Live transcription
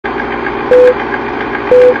We would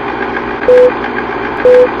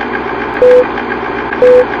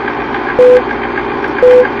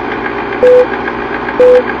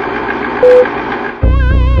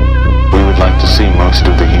like to see most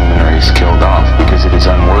of the human race killed off because it is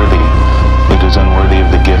unworthy. It is unworthy of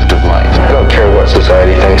the gift of life. I don't care what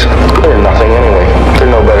society thinks. They're nothing anyway. They're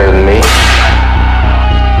no better than me.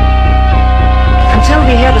 Until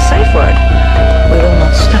we hear the safe word, we will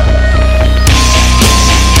not stop.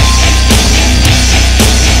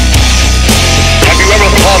 Have you ever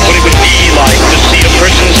thought what it would be like to see a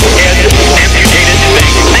person's head amputated?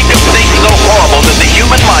 Think of things so horrible that the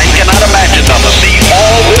human mind cannot imagine them. See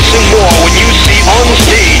all this and more when you see on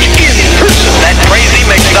stage, in person, that crazy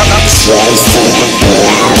mixed up.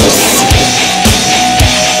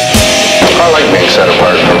 I like being set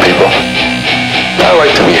apart from people. I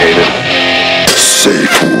like to be hated.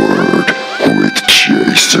 Safe Word with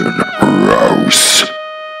Jason Rouse.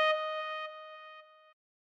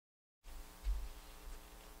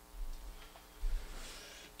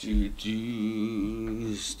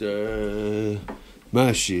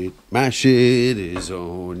 My shit is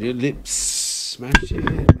on your lips. My shit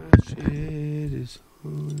is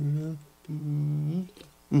on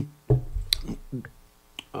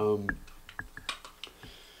your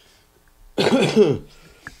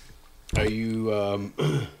Are you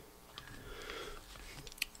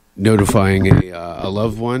notifying a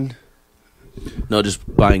loved one? No, just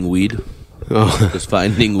buying weed. Oh. Just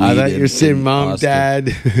finding weed. I thought you're saying, Mom, Austin. Dad,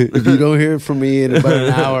 if you don't hear from me in about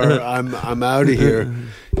an hour, I'm out of here.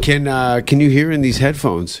 Can you hear in these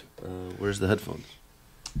headphones? Where's the headphones?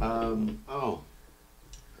 Oh,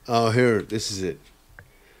 here. This is it.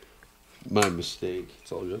 My mistake.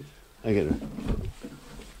 It's all good. I get it.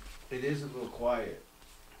 It is a little quiet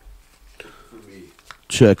for me.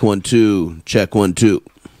 Check 1 2. Check 1 2.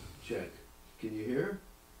 Check. Can you hear?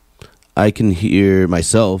 I can hear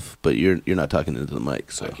myself, but you're not talking into the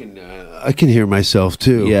mic. So I can hear myself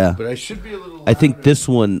too. Yeah, but I should be a little louder. I think this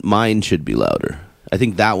one, mine should be louder. I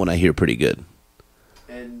think that one I hear pretty good.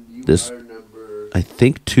 And you This- are number. I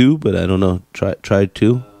think 2, but I don't know. Try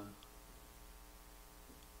 2.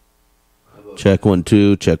 Check 1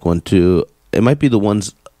 2. Check 1 2. It might be the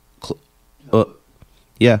ones.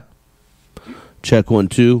 Yeah. Check 1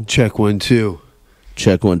 2. Check 1 2.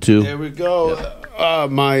 Check 1 2. There we go.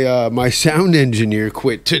 My sound engineer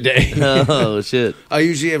quit today. Oh shit! I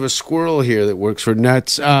usually have a squirrel here that works for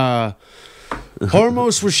nuts. Hormoz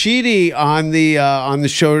Rashidi on the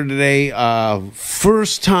show today.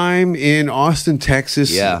 First time in Austin,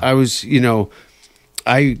 Texas. Yeah. I was,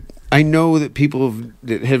 I know that people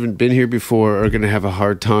that haven't been here before are going to have a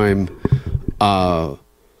hard time. The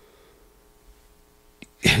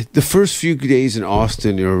first few days in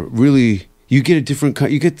Austin are really. You get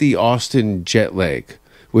you get the Austin jet lag,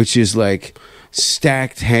 which is like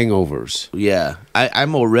stacked hangovers. Yeah,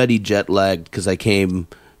 I'm already jet lagged because I came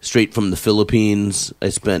straight from the Philippines. I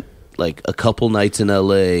spent like a couple nights in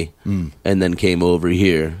LA and then came over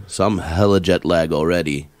here. So I'm hella jet lag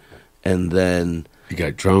already. And then You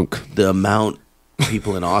got drunk. the amount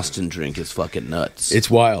people in Austin drink is fucking nuts. It's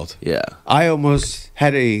wild. Yeah. I almost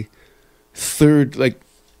had a third,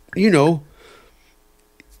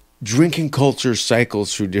 drinking culture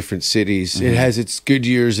cycles through different cities. It has its good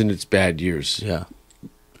years and its bad years. Yeah.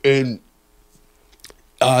 And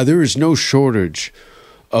there is no shortage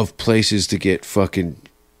of places to get fucking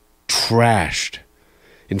trashed.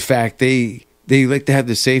 In fact, they like to have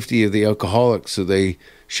the safety of the alcoholics, so they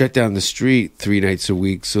shut down the street 3 nights a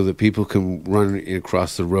week so that people can run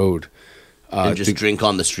across the road. And just drink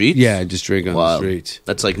on the streets? Yeah, just drink on the Wow. streets.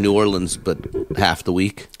 That's like New Orleans, but half the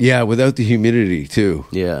week. Yeah, without the humidity, too.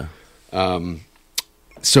 Yeah.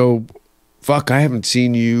 So, fuck, I haven't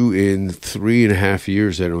seen you in 3.5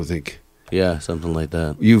 years, I don't think. Yeah, something like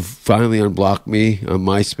that. You've finally unblocked me on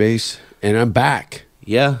MySpace, and I'm back.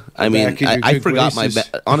 Yeah, I mean, Back in your I good forgot graces.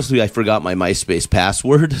 honestly, I forgot my MySpace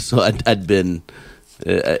password, so I'd been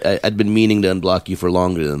meaning to unblock you for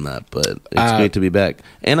longer than that, but it's great to be back,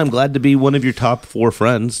 and I'm glad to be one of your top 4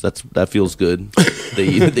 friends. That feels good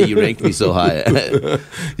that you ranked me so high.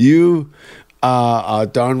 You,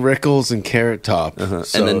 Don Rickles and Carrot Top, and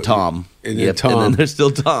then Tom, and then Tom. and then there's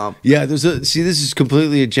still Tom. Yeah, this is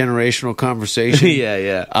completely a generational conversation.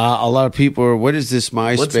 Yeah. A lot of people are, what is this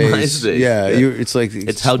MySpace? What's MySpace? Yeah, Yeah. it's like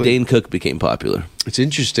It's how Dane Cook became popular. It's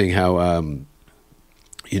interesting how,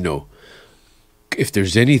 if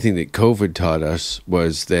there's anything that COVID taught us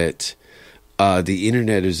was that the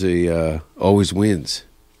internet is always wins.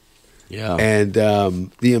 Yeah, And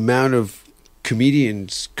the amount of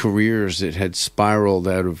comedians' careers that had spiraled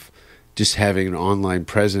out of just having an online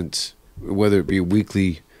presence, whether it be a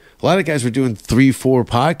weekly a lot of guys were doing 3-4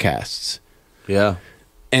 podcasts Yeah.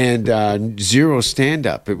 and zero stand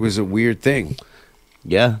up. It was a weird thing.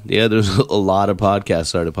 Yeah. There's a lot of podcasts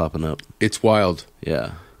started popping up. It's wild.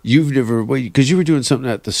 Yeah. You've never, because you were doing something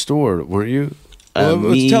at the store, weren't you? Well,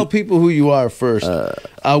 Me- let's tell people who you are first.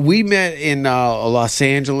 We met in Los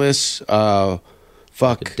Angeles. A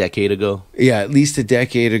decade ago. Yeah, at least a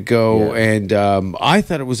decade ago. Yeah. And I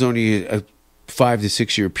thought it was only a 5 to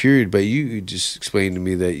 6 year period, but you just explained to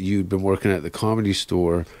me that you'd been working at the Comedy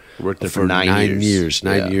Store. Worked there for 9 years.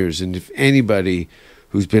 9 years. And if anybody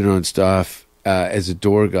who's been on staff as a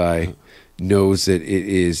door guy knows that it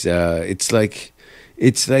is, it's like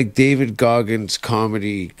David Goggins'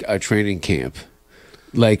 comedy training camp.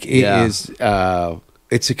 Like it is,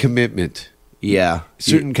 it's a commitment. Yeah.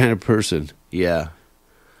 Certain kind of person. Yeah.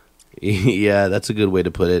 Yeah, that's a good way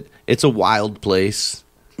to put it. It's a wild place.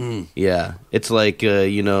 Yeah. It's like,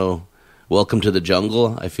 Welcome to the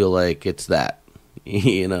Jungle. I feel like it's that.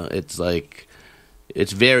 It's like,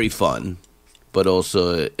 it's very fun, but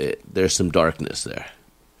also there's some darkness there.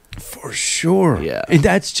 For sure. Yeah. And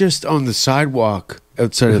that's just on the sidewalk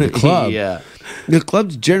outside of the club. Yeah. The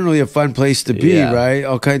club's generally a fun place to be, Yeah. right?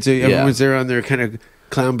 All kinds of, everyone's there on their kind of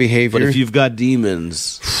clown behavior. But if you've got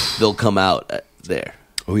demons, they'll come out there.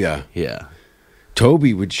 Oh, yeah. Yeah.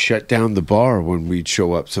 Toby would shut down the bar when we'd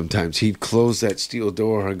show up sometimes. He'd close that steel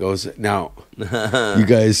door and goes, "Now, you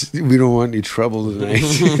guys, we don't want any trouble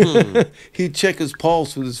tonight." He'd check his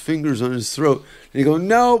pulse with his fingers on his throat. And he'd go,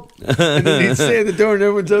 "Nope." And then he'd stay at the door and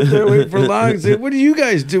everyone's up there waiting for long and say, "What do you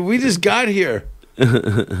guys do? We just got here."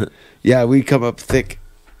 Yeah, we'd come up thick.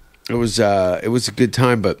 It was a good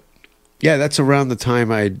time, but yeah, that's around the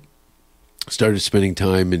time I started spending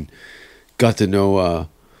time and got to know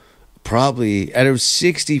probably out of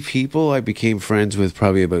 60 people, I became friends with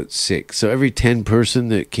probably about 6. So every 10 person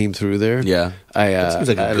that came through there, Yeah. That seems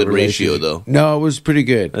like a had good ratio, relationship. though. No, it was pretty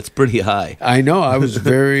good. That's pretty high. I know. I was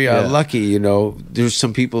very Yeah. lucky. There's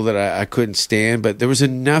some people that I couldn't stand, but there was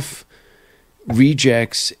enough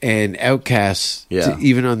rejects and outcasts, Yeah.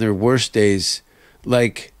 even on their worst days,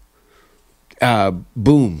 like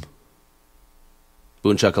Boom.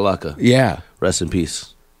 Boon Chakalaka. Yeah. Rest in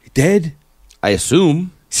peace. Dead? I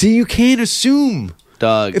assume. See, you can't assume.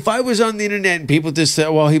 Doug. If I was on the internet and people just said,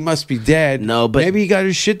 "Well, he must be dead," No, but- maybe he got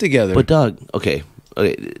his shit together. But Doug, okay,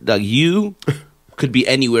 Doug, you could be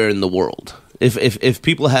anywhere in the world. If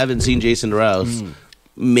people haven't seen Jason Rouse,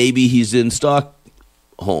 maybe he's in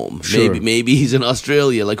Stockholm. Sure. Maybe he's in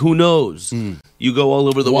Australia. Like, who knows? You go all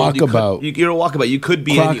over the world. Walkabout. You're a walkabout. You could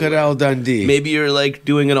be Crocodile anywhere. Dundee, Maybe you're like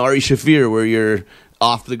doing an Ari Shafir where you're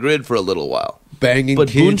off the grid for a little while. banging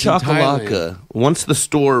But Boon kids in Thailand. Chakalaka, once the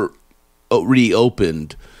store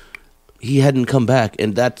reopened, he hadn't come back,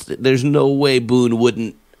 and there's no way Boone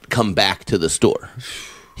wouldn't come back to the store.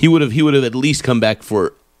 He would have at least come back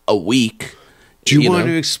for a week. Do you want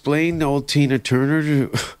know? to explain the old Tina Turner?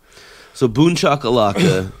 So Boon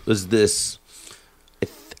Chakalaka was this,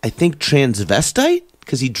 I think, transvestite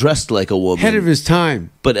because he dressed like a woman. Head of his time.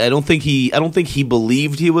 But I don't think he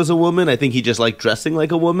believed he was a woman. I think he just liked dressing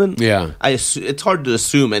like a woman. Yeah. It's hard to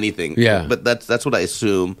assume anything. Yeah. But that's what I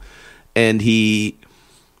assume. And he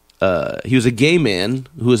was a gay man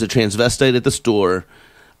who was a transvestite at the store.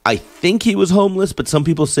 I think he was homeless, but some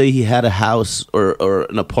people say he had a house or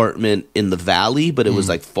an apartment in the valley, but it was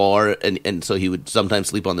like far, and so he would sometimes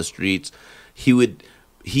sleep on the streets.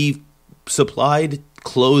 He supplied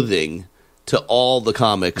clothing to all the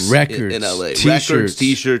comics Records, in LA. T-shirts. Records,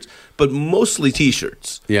 T-shirts, but mostly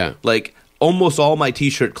T-shirts. Yeah. Like almost all my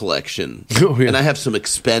T-shirt collection. Oh, yeah. And I have some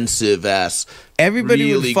expensive ass Everybody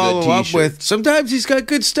really would follow good up T-shirts. with, sometimes he's got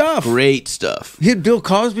good stuff. Great stuff. He had Bill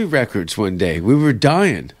Cosby records one day. We were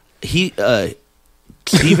dying.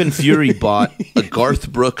 Stephen Fury bought a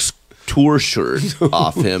Garth Brooks tour shirt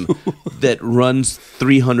off him that runs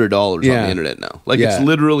 $300 on Yeah. the internet now. Like Yeah. it's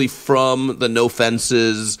literally from the No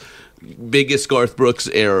Fences biggest Garth Brooks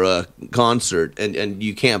era concert, and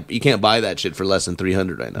you can't buy that shit for less than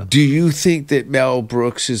 $300 right now. Do you think that Mel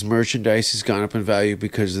Brooks' merchandise has gone up in value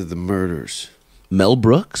because of the murders? Mel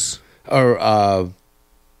Brooks? Or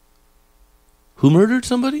Who murdered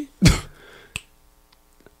somebody?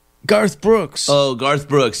 Garth Brooks. Oh, Garth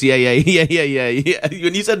Brooks. Yeah.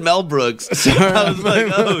 When you said Mel Brooks, I was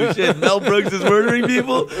like, oh shit, Mel Brooks is murdering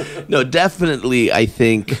people? No, definitely. I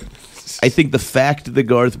think the fact that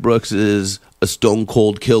Garth Brooks is a stone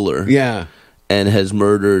cold killer, Yeah. and has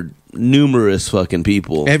murdered numerous fucking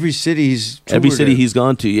people. Every city he's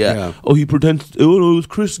gone to, yeah. Yeah. Oh, he pretends. Oh, no, it was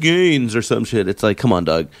Chris Gaines or some shit. It's like, come on,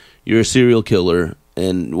 dog. You're a serial killer,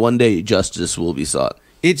 and one day justice will be sought.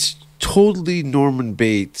 It's totally Norman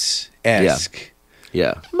Bates-esque.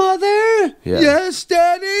 Yeah. Mother? Yeah. Yes,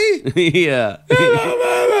 Daddy? Yeah.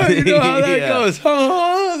 You know how that Yeah. goes.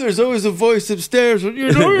 There's always a voice upstairs. You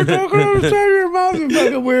know you're talking outside your mouth, you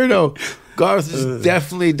fucking weirdo. Garth has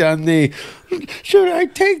definitely done the, should I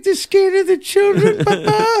take the skin of the children,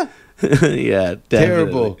 Papa? Yeah, definitely.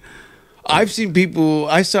 Terrible. I've seen people,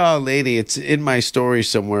 I saw a lady, it's in my story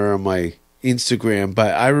somewhere on my Instagram,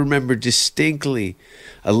 but I remember distinctly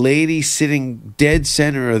a lady sitting dead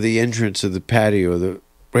center of the entrance of the patio,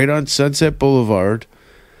 right on Sunset Boulevard,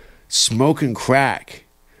 smoking crack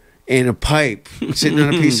in a pipe, sitting on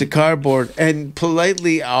a piece of cardboard, and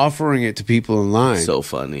politely offering it to people in line. So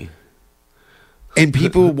funny. And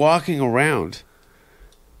people walking around.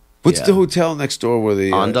 What's Yeah. the hotel next door where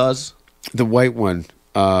the Ondas? the white one,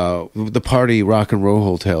 the party rock and roll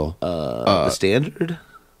hotel? The Standard?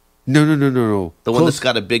 No. The one Close- that's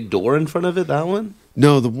got a big door in front of it, that one?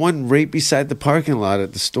 No, the one right beside the parking lot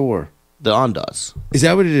at the store. The Ondas. Is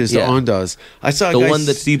that what it is? Yeah. The Ondas. I saw a The guy one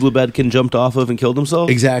that Steve Lubetkin jumped off of and killed himself?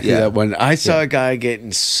 exactly Yeah. that one. I saw a guy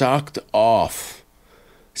getting socked off,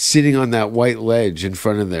 sitting on that white ledge in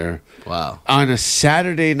front of there Wow. on a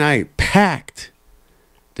Saturday night, packed.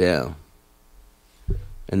 Damn.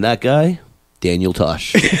 And that guy? Daniel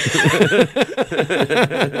Tosh.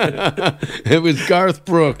 It was Garth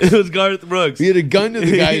Brooks. It was Garth Brooks. He had a gun to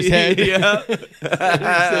the guy's head. Yeah. It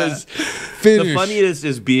says, "Finish." The funniest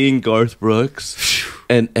is being Garth Brooks,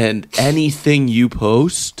 and anything you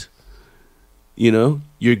post, you know,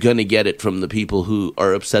 you're gonna get it from the people who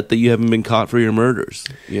are upset that you haven't been caught for your murders.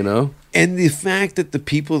 You know, And the fact that the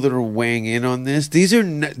people that are weighing in on this, they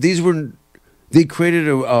created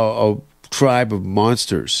a tribe of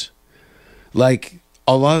monsters. Like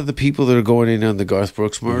a lot of the people that are going in on the Garth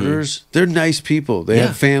Brooks murders, they're nice people. They Yeah.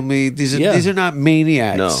 have family. These Yeah. are not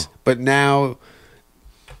maniacs. No. But now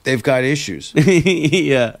they've got issues.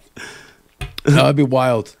 yeah, That'd be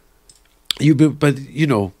wild. But you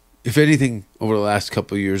know, if anything, over the last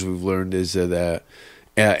couple of years, we've learned is that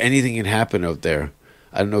anything can happen out there.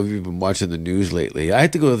 I don't know if you've been watching the news lately. I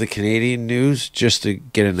had to go to the Canadian news just to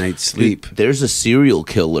get a night's sleep. Dude, there's a serial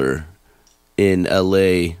killer in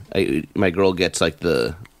LA. My girl gets like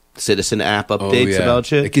the Citizen app updates about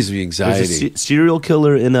shit. It gives me anxiety. There's a serial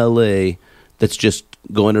killer in LA that's just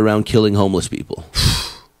going around killing homeless people.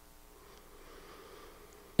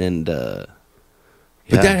 And But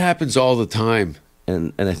that happens all the time.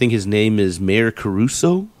 and I think his name is Mayor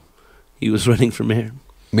Caruso. He was running for mayor.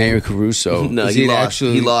 Mayor Caruso. No, Is he it lost.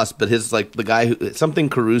 actually- He lost, but his like the guy who something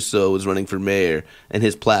Caruso was running for mayor, and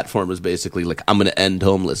his platform was basically like, "I'm going to end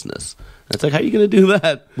homelessness." And it's like, how are you going to do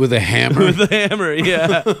that with a hammer, with a hammer?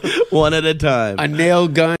 Yeah, one at a time. a nail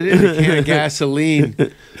gun, and a can of gasoline.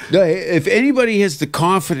 No, if anybody has the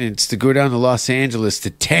confidence to go down to Los Angeles to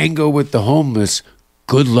tango with the homeless,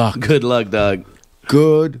 good luck. Good luck, dog.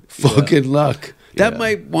 Good fucking luck. That Yeah.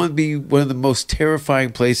 might be one of the most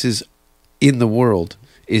terrifying places in the world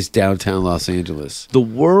is downtown Los Angeles. The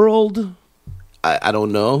world, I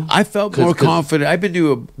don't know. I felt 'Cause- more 'cause- confident. I've been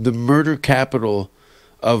to the murder capital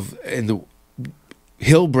in the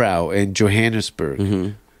Hillbrow in Johannesburg. Mm-hmm.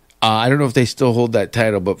 I don't know if they still hold that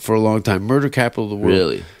title, but for a long time, murder capital of the world.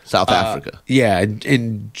 Really, South Africa. Yeah,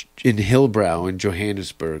 in Hillbrow in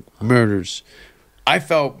Johannesburg, murders. I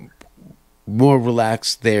felt more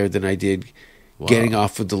relaxed there than I did getting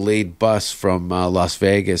off a delayed bus from Las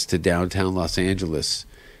Vegas to downtown Los Angeles,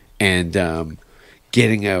 and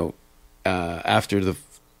getting out after the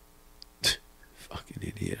fucking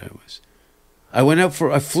idiot I was.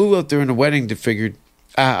 I flew out there in a wedding to figure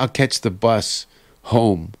I'll catch the bus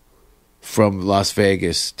home from Las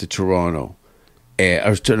Vegas to Toronto.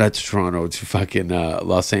 Not to Toronto, to fucking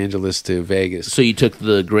Los Angeles to Vegas. So you took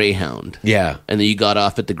the Greyhound. Yeah. And then you got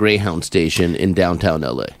off at the Greyhound station in downtown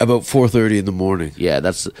LA. About 4:30 in the morning. Yeah,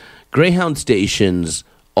 that's Greyhound stations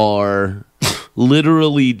are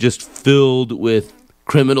literally just filled with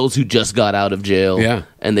criminals who just got out of jail. Yeah.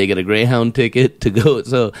 And they get a Greyhound ticket to go.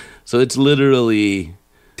 So it's literally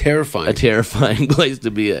Terrifying. a terrifying place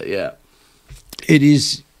to be at. Yeah. It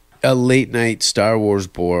is a late night Star Wars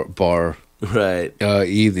bar Right.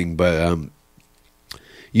 evening, but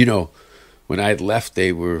you know, when I had left,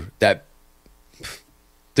 there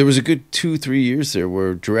was a good 2-3 years there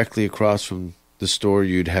where directly across from the store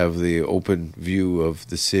you'd have the open view of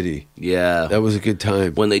the city. Yeah. That was a good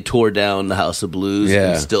time. When they tore down the House of Blues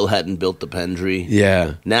Yeah. and still hadn't built the Pendry.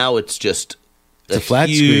 Yeah. Now it's just It's a flat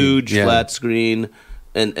screen. huge Yeah. flat screen.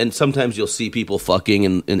 And sometimes you'll see people fucking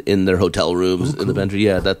in their hotel rooms in the Pendry.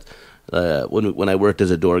 Yeah, When I worked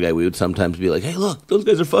as a door guy, we would sometimes be like, "Hey, look, those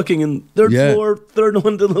guys are fucking in third Yeah. floor, third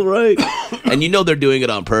one to the right," and you know they're doing it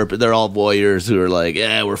on purpose. They're all voyeurs who are like,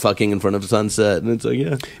 "Yeah, we're fucking in front of sunset," and it's like,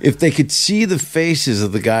 "Yeah." If they could see the faces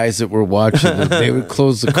of the guys that were watching them, they would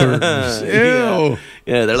close the curtains. Ew.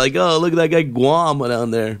 Yeah, they're like, "Oh, look at that guy Guam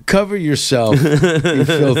down there." Cover yourself, you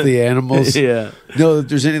filthy animals. Yeah. No, if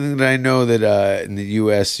there's anything that I know that in the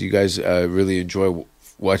U.S. you guys really enjoy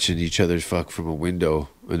watching each other fuck from a window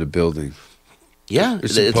in a building. Yeah,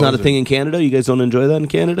 it's not a thing in Canada. You guys don't enjoy that in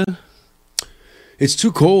Canada? It's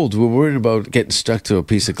too cold. We're worried about getting stuck to a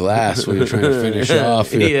piece of glass when you're trying to finish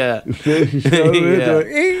off. Yeah.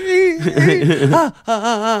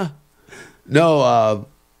 No,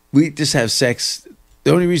 we just have sex.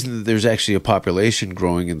 The only reason that there's actually a population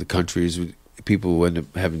growing in the country is with people who end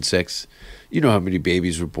up having sex. You know how many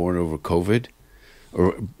babies were born over COVID,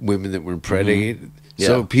 or women that were impregnated. Yeah.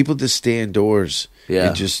 So people just stay indoors Yeah.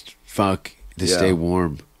 and just fuck to Yeah. stay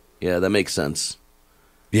warm. Yeah, that makes sense.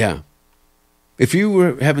 Yeah. If you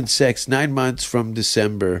were having sex 9 months from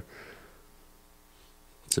December,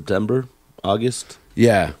 September, August.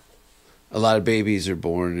 yeah, a lot of babies are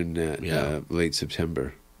born in Yeah. late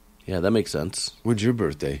September. Yeah, that makes sense. When's your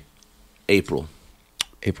birthday? April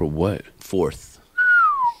April what? 4th.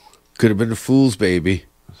 Could have been a fool's baby.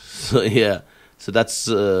 So yeah, so that's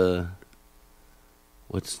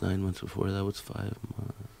what's 9 months before that? What's 5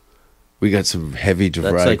 months? We got some heavy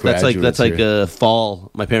DeVry That's graduates like here.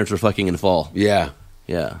 fall. My parents were fucking in fall. Yeah.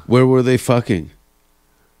 Yeah, Where were they fucking?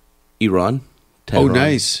 Iran. Oh, Tehran.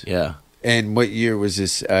 nice. Yeah, And what year was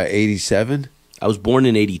this? 87? I was born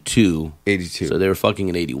in 82. 82. So they were fucking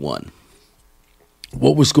in 81.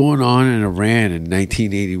 What was going on in Iran in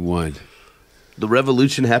 1981? The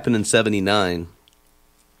revolution happened in 79.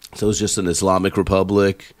 So it was just an Islamic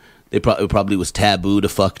republic. It probably was taboo to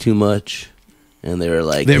fuck too much. And they were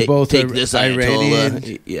like, They're both take this Ayatollah.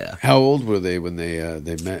 Iranian. Yeah. How old were they when they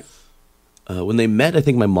met? When they met, I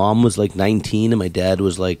think my mom was like 19 and my dad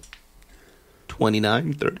was like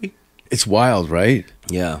 29, 30. It's wild, right?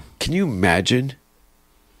 Yeah. Can you imagine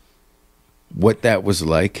what that was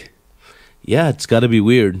like? Yeah, it's got to be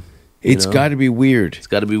weird. It's got to be weird. It's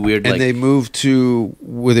got to be weird. And like, they moved to,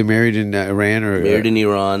 were they married in Iran or? married in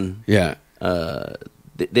Iran. Yeah.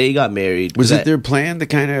 They got married. Was it their plan to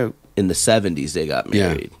kind of? In the 70s, they got Yeah.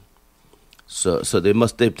 married. So they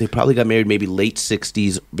probably got married maybe late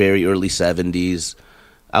 60s, very early 70s.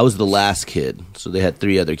 I was the last kid, so they had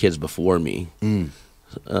 3 other kids before me.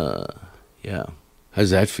 Yeah, How's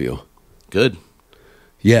that feel? good.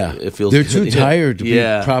 Yeah. It feels They're good. too tired to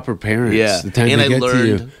Yeah. be proper parents. Yeah. The time And they I get to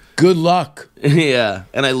you. learned- Good luck. Yeah,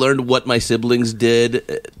 and I learned what my siblings did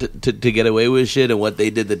to get away with shit and what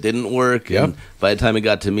they did that didn't work. Yep. And by the time it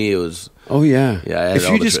got to me, it was Oh, yeah. Yeah, I had If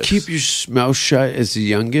all you the just tricks. keep your mouth shut as the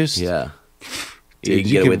youngest, yeah. dude, you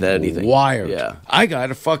can get away with anything. Wired. Yeah. I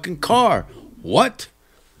got a fucking car. What?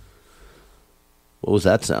 What was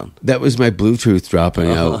that sound? That was my Bluetooth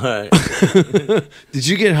dropping All out. right. Did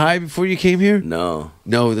you get high before you came here? No.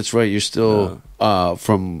 No, that's right. You're still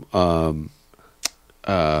from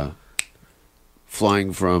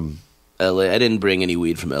flying from. LA. I didn't bring any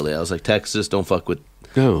weed from LA. I was like, Texas, don't fuck with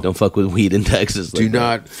No. weed in Texas. Do like that.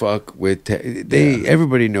 not fuck with.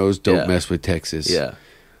 Everybody knows don't Yeah. mess with Texas. Yeah.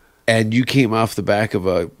 And you came off the back of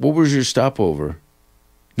a. What was your stopover?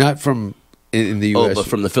 Not from in the U.S. Oh, but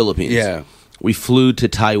from the Philippines. Yeah. We flew to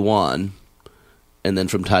Taiwan, and then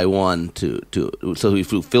from Taiwan to so we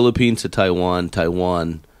flew Philippines to Taiwan,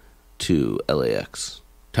 Taiwan to LAX.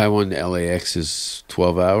 Taiwan to LAX is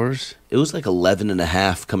 12 hours. It was like 11 and a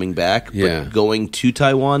half coming back. Yeah. But going to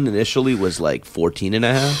Taiwan initially was like 14 and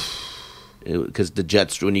a half. Because the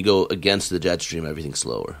jet, when you go against the jet stream, everything's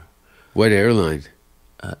slower. What airline?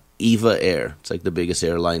 EVA Air. It's like the biggest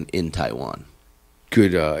airline in Taiwan.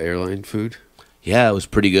 Good airline food. Yeah, it was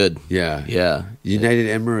pretty good. Yeah. Yeah. United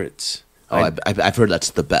Emirates. Oh, I've heard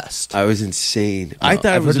that's the best. I was insane. I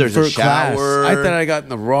thought I've it was heard in there's a first class. shower. I thought I got in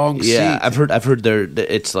the wrong Yeah, seat. I've heard there.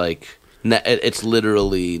 It's like it's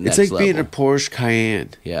literally next It's like level. being a Porsche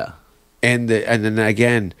Cayenne. Yeah, And then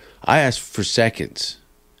again, I asked for seconds.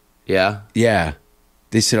 yeah, Yeah.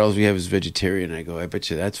 They said all we have is vegetarian. I go, I bet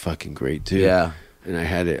you that's fucking great too. yeah. And I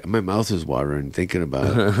had it. My mouth is watering thinking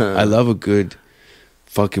about it. I love a good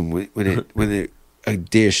fucking a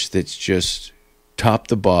dish that's just top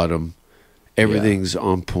to bottom. Everything's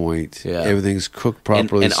on point. Yeah. Everything's cooked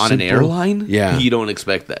properly. And on an simple. airline, Yeah. you don't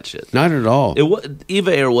expect that shit. Not at all.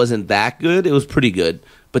 EVA Air wasn't that good. It was pretty good,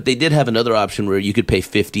 but they did have another option where you could pay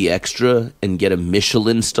 $50 extra and get a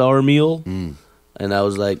Michelin star meal. And I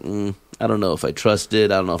was like, I don't know if I trust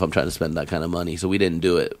it. I don't know if I'm trying to spend that kind of money. So we didn't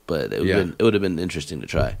do it, but it would have been interesting to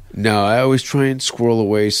try. No, I always try and squirrel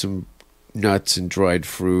away some nuts and dried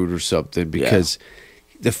fruit or something because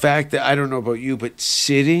the fact that I don't know about you, but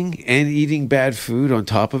sitting and eating bad food on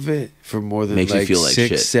top of it for more than Makes you feel like 6,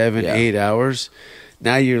 shit. 7, 8 hours,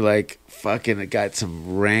 now you're like fucking got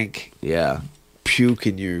some rank puke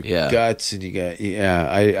in your guts, and you got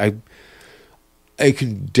I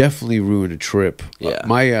can definitely ruin a trip. Yeah.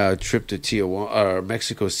 My trip to Tijuana or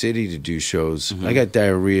Mexico City to do shows, I got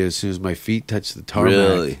diarrhea as soon as my feet touched the tarmac.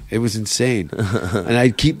 Really? It was insane. And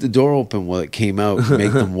I'd keep the door open while it came out and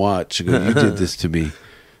make them watch. I go, you did this to me.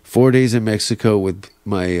 4 days in Mexico with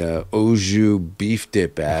my Oju beef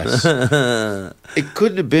dip ass. It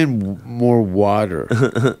couldn't have been more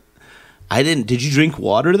water. I didn't. Did you drink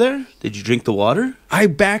water there? Did you drink the water? I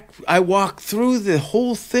walked through the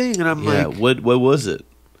whole thing, and I'm like, what was it?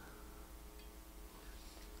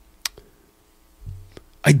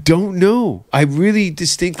 I don't know. I really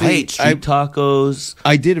distinctly. I ate street tacos.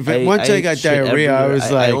 I did. Once I got diarrhea, I was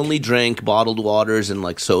like, I only drank bottled waters and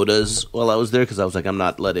like sodas while I was there because I was like, I'm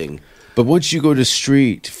not letting. But once you go to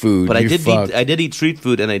street food, but fucked. I did eat street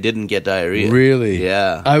food, and I didn't get diarrhea. Really?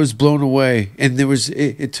 Yeah. I was blown away, and there was.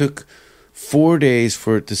 It took 4 days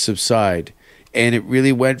for it to subside, and it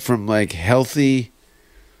really went from like healthy,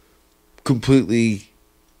 completely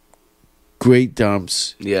great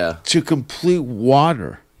dumps, to complete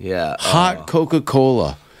water, hot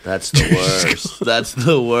Coca-Cola. That's the worst. That's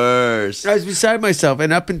the worst. I was beside myself,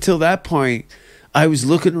 and up until that point, I was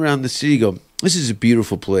looking around the city, go, this is a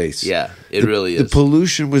beautiful place. Yeah, it really is. The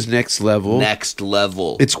pollution was next level. Next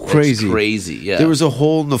level. It's crazy. It's crazy, yeah. There was a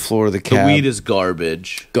hole in the floor of the cab. The weed is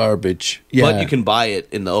garbage. Garbage, yeah. But you can buy it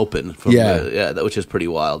in the open. Which is pretty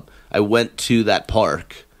wild. I went to that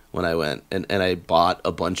park when I went, and I bought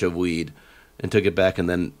a bunch of weed and took it back and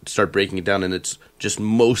then start breaking it down, and it's just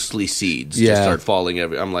mostly seeds. Just start falling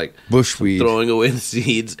I'm like, bushweed. Throwing away the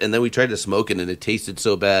seeds, and then we tried to smoke it, and it tasted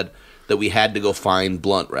so bad that we had to go find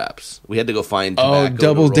blunt wraps. We had to go find tobacco.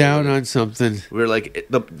 Double down on something. We were like,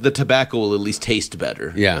 the tobacco will at least taste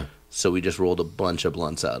better. Yeah. So we just rolled a bunch of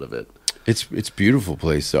blunts out of it. It's beautiful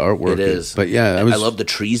place. The artwork it is. But yeah, I love the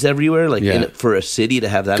trees everywhere. Like for a city to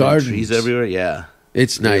have that many trees everywhere. Yeah.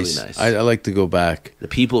 It's nice. Really nice. I like to go back. The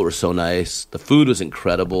people were so nice. The food was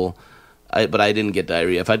incredible. But I didn't get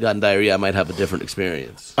diarrhea. If I'd gotten diarrhea, I might have a different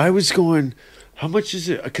experience. I was going, how much is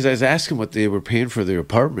it? Because I was asking what they were paying for their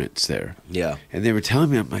apartments there. Yeah. And they were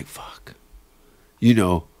telling me, I'm like, fuck. You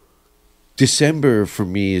know, December for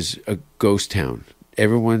me is a ghost town.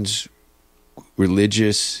 Everyone's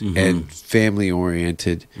religious and family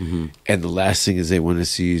oriented. And the last thing is they want to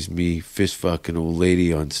see is me fist fuck an old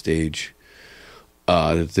lady on stage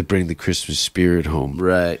to bring the Christmas spirit home.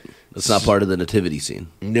 Right. That's not part of the nativity scene.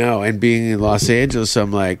 No. And being in Los Angeles,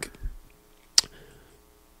 I'm like,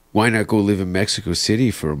 why not go live in Mexico City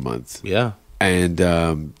for a month? Yeah. And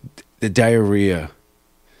the diarrhea.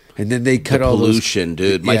 And then they cut all pollution,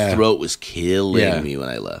 dude. My throat was killing me when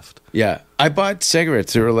I left. Yeah. I bought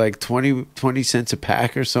cigarettes. They were like 20 cents a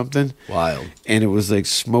pack or something. Wild. And it was like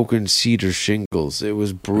smoking cedar shingles. It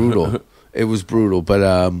was brutal. It was brutal.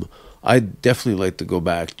 But I'd definitely like to go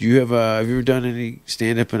back. Do you have you ever done any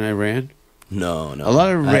stand-up in Iran? No. A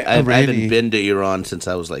lot of I haven't been to Iran since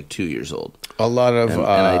I was like 2 years old. A lot of... and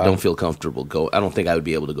I don't feel comfortable. I don't think I would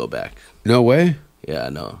be able to go back. No way? Yeah,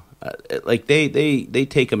 no. Like they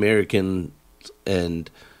take Americans and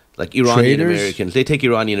like Iranian Traitors? Americans. They take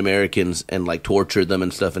Iranian Americans and like torture them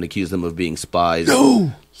and stuff and accuse them of being spies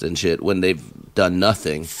and shit when they've done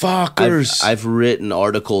nothing. Fuckers. I've written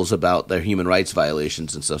articles about their human rights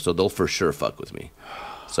violations and stuff, so they'll for sure fuck with me.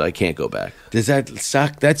 So I can't go back. Does that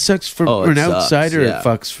suck? That sucks for an outsider. Yeah. It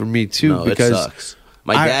fucks for me too. No, because it sucks.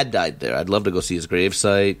 My dad died there. I'd love to go see his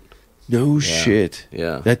gravesite. No shit.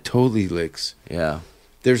 Yeah. That totally licks. Yeah.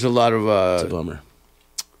 There's a lot of it's a bummer.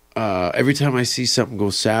 Every time I see something go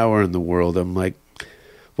sour in the world, I'm like,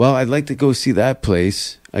 well, I'd like to go see that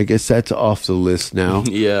place. I guess that's off the list now.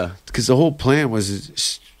 Yeah. Because the whole plan was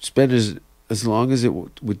spend as long as it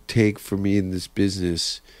would take for me in this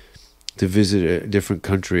business to visit a different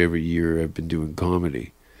country every year. I've been doing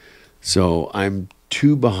comedy. So I'm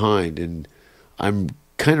too behind, and I'm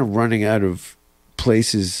kind of running out of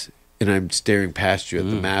places, and I'm staring past you at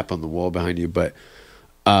the map on the wall behind you, but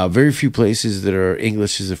very few places that are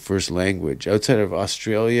English as a first language outside of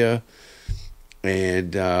Australia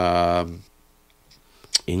and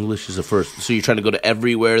English is a first. So you're trying to go to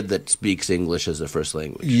everywhere that speaks English as a first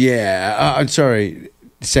language. Yeah, I'm sorry,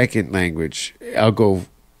 second language. I'll go,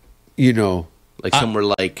 Like somewhere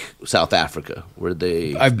like South Africa, where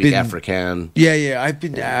they I've speak been- Afrikaans. Yeah. I've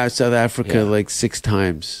been to South Africa Yeah. like 6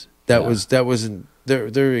 times. That wasn't their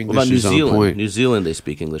English What about New is on Zealand? point. New Zealand, they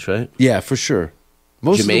speak English, right? Yeah, for sure.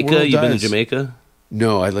 Most of the Jamaica, world you've been to does. Jamaica?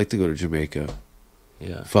 No, I'd like to go to Jamaica.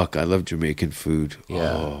 Yeah. Fuck, I love Jamaican food.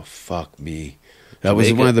 Yeah. Oh, fuck me. That was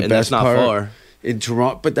Jamaica, one of the and best that's not part far. in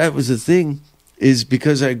Toronto. But that was the thing, is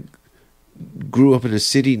because I grew up in a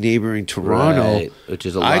city neighboring Toronto, Right, which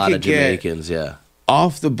is a I lot could of get Jamaicans, yeah.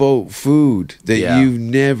 off the boat food that Yeah. you've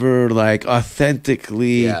never like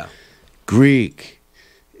authentically Yeah. Greek.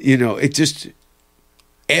 You know, it just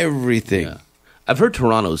everything. Yeah. I've heard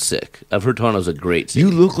Toronto's sick. I've heard Toronto's a great city.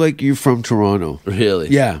 You look like you're from Toronto. Really?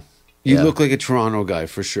 Yeah. You Yeah. look like a Toronto guy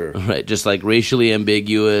for sure. Right, just like racially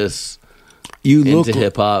ambiguous, You look into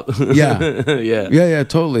hip hop. Yeah. yeah. Yeah,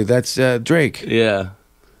 totally. That's Drake. Yeah.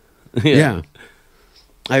 Yeah.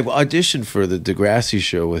 I auditioned for the Degrassi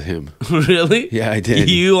show with him. Really? Yeah, I did.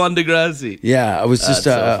 You on Degrassi? Yeah, I was just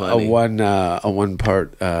That's so a funny. one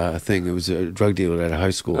part thing. It was a drug dealer at a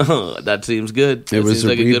high school, Oh, that seems good. That was seems a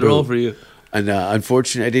like a good reboot. role for you. and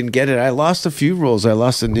unfortunately, I didn't get it. I lost a few roles. I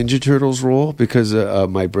lost a Ninja Turtles role because of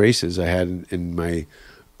my braces I had in my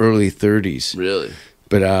early 30s. Really?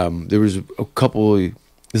 But there was a couple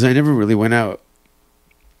because I never really went out.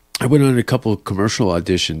 I went on a couple of commercial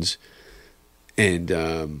auditions, and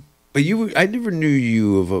but I never knew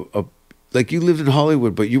you of a like you lived in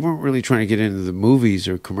Hollywood, but you weren't really trying to get into the movies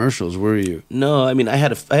or commercials, were you? No, I mean I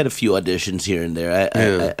had a few auditions here and there.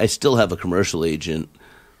 Yeah. I still have a commercial agent,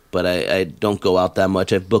 but I don't go out that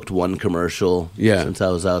much. I've booked one commercial since I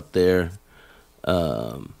was out there.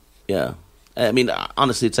 Yeah. I mean,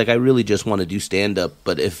 honestly, it's like I really just want to do stand up,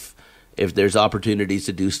 but if there's opportunities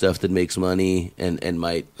to do stuff that makes money and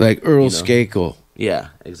might Like Earl you know. Skakel. Yeah,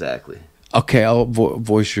 exactly. Okay, I'll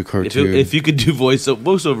voice your cartoon. If you could do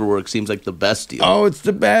voiceover work, seems like the best deal. Oh, it's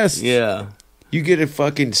the best. Yeah. You get a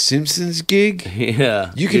fucking Simpsons gig.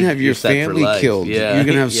 Yeah. You can have your you're set for family life. killed. Yeah. You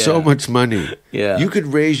can have so Yeah. much money. Yeah. You could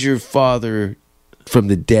raise your father from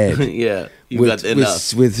the dead. Yeah. You've got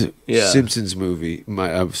enough. with Yeah. Simpsons movie,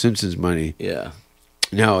 Simpsons money. Yeah.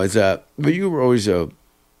 No, it's but you were always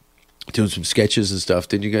doing some sketches and stuff.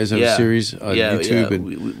 Didn't you guys have a series on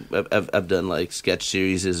YouTube? Yeah. I've done like sketch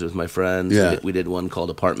series with my friends. Yeah. We did one called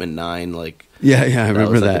Apartment 9. Like yeah, I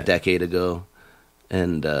remember was like that. a decade ago,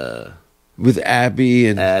 and With Abby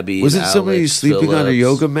and Abby, wasn't somebody Alex, sleeping on a Phillips.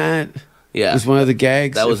 yoga mat? yeah, It was one of the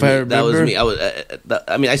gags. that was if I me. remember. That was me.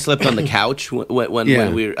 I mean, I slept on the couch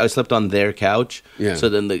when I slept on their couch. Yeah. So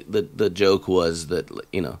then the joke was that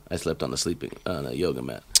I slept on a yoga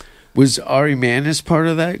mat. Was Ari Manis part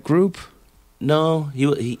of that group? No,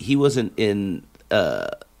 he wasn't in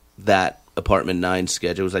that Apartment 9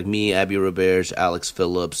 sketch. It was like me, Abby Roberge, Alex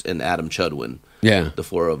Phillips, and Adam Chudwin. Yeah. The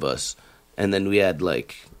four of us, and then we had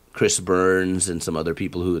like Chris Burns and some other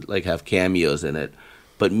people who would like have cameos in it.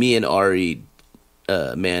 But me and Ari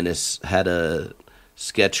Manis had a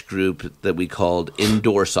sketch group that we called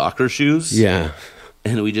Indoor Soccer Shoes. Yeah.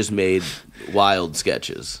 And we just made wild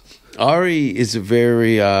sketches. Ari is a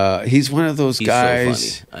very he's one of those He's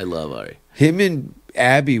guys. so funny. I love Ari. Him and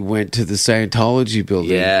Abby went to the Scientology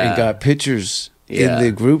building Yeah. and got pictures Yeah. in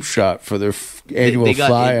the group shot for their annual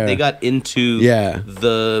flyer. They got into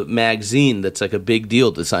the magazine that's like a big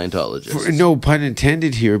deal to Scientologists. No pun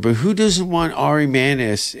intended here, but who doesn't want Ari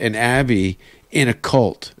Manis and Abby in a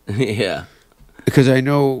cult? Yeah. Because I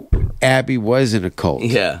know Abby was in a cult.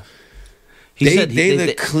 Yeah. They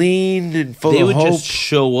look clean and full they of would hope. just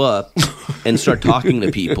show up and start talking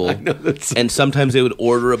to people, and sometimes they would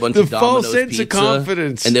order a bunch The of Domino's false sense pizza, of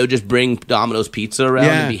confidence. and they would just bring Domino's pizza around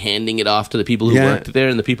Yeah. and be handing it off to the people who Yeah. worked there,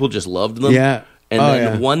 and the people just loved them. Yeah. And Oh, then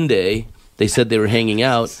yeah. one day they said they were hanging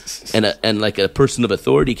out, and like a person of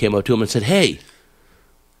authority came up to them and said, "Hey,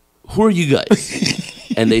 who are you guys?"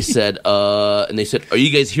 And they said, "Are you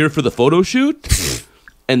guys here for the photo shoot?"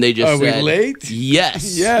 And they just Are we said, late?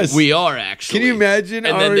 Yes, Yes. we are actually. Can you imagine?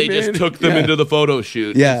 And then Ari they just Man? took them Yeah. into the photo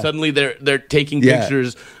shoot. Yeah. And suddenly they're taking Yeah.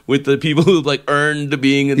 pictures with the people who like earned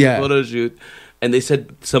being in Yeah. the photo shoot. And they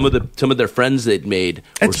said some of their friends they'd made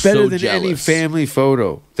That's were better so than jealous. any family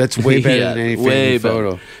photo. That's way better Yeah, than any way family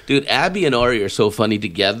better. photo. Dude, Abby and Ari are so funny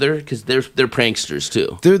together because they're pranksters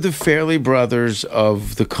too. They're the Fairley Brothers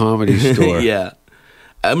of the Comedy Store. Yeah.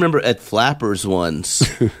 I remember at Flappers once,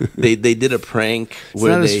 they did a prank It's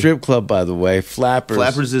where not a they strip club, by the way. Flappers.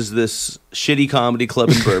 Flappers is this shitty comedy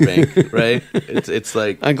club in Burbank, right? It's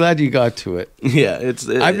like I'm glad you got to it. yeah,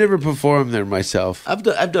 I've never performed there myself. I've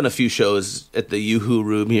done a few shows at the Yoo-Hoo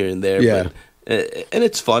Room here and there, Yeah. but, and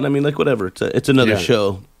it's fun. I mean, like whatever. It's another Yeah.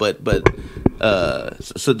 show, but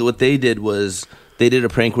so what they did was they did a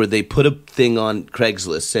prank where they put a thing on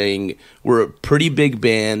Craigslist saying, we're a pretty big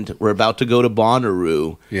band, we're about to go to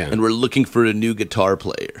Bonnaroo, and we're looking for a new guitar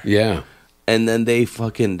player. Yeah. And then they said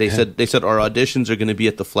our auditions are going to be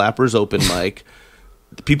at the Flappers open mic.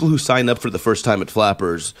 The people who sign up for the first time at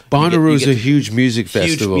Flappers, Bonnaroo is a huge music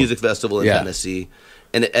festival. Huge music festival in Tennessee.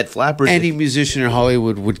 And at Flappers, any musician in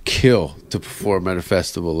Hollywood would kill to perform at a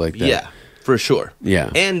festival like that. Yeah, for sure. Yeah.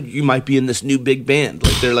 And you might be in this new big band.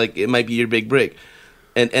 Like they're like, it might be your big break.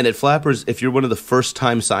 And at Flappers, if you're one of the first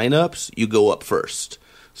time signups, you go up first.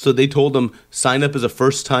 So they told them, sign up as a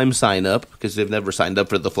first time sign up, because they've never signed up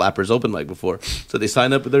for the Flappers open mic before. So they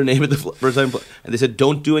sign up with their name at the first time, and they said,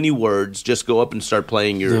 don't do any words, just go up and start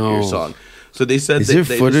playing your song. So they said, is there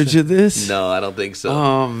footage of this? No, I don't think so.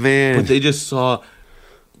 Oh man! But they just saw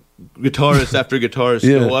guitarist after guitarist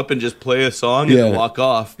go up and just play a song and then walk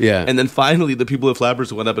off. Yeah. And then finally the people at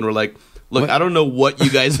Flappers went up and were like, look, I don't know what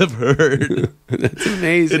you guys have heard. That's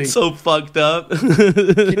amazing. It's so fucked up.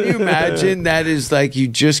 Can you imagine that is like you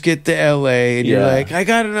just get to LA and you're like, I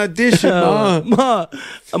got an audition, Ma,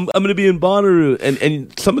 I'm going to be in Bonnaroo.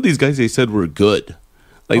 And some of these guys they said were good.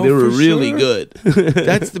 Like they were really good.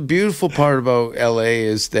 That's the beautiful part about LA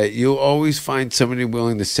is that you'll always find somebody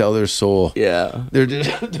willing to sell their soul. Yeah.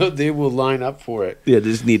 They will line up for it. Yeah,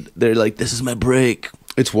 they're like, this is my break.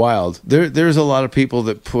 It's wild. There's a lot of people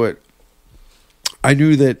that put. I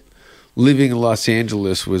knew that living in Los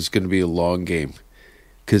Angeles was going to be a long game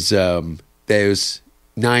because there was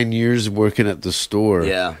 9 years working at the store.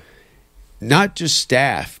 Yeah. Not just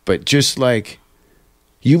staff, but just like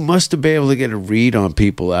you must have been able to get a read on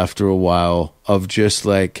people after a while of just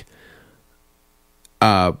like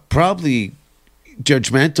probably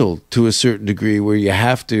judgmental to a certain degree where you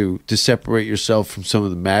have to separate yourself from some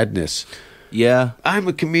of the madness. Yeah. I'm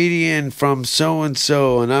a comedian from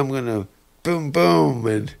so-and-so and I'm going to boom, boom.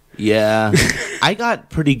 And yeah. I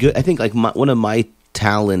got pretty good. I think like one of my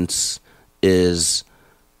talents is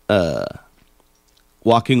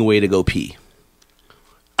walking away to go pee.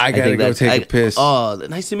 I gotta go take a piss. Oh,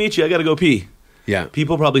 nice to meet you. I gotta go pee. Yeah.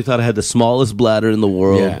 People probably thought I had the smallest bladder in the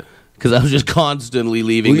world. Yeah. Because I was just constantly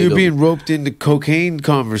leaving. Well, you're being roped into cocaine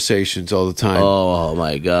conversations all the time. Oh,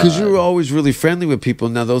 my God. Because you were always really friendly with people.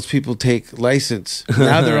 Now those people take license.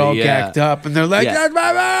 Now they're all gacked up. And they're like, that's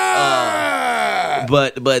my mom!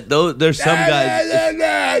 But there's some guys.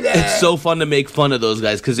 It's so fun to make fun of those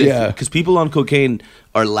guys. Because people on cocaine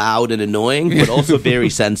are loud and annoying, but also very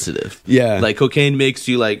sensitive. Yeah. Like cocaine makes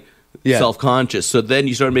you like... self-conscious. So then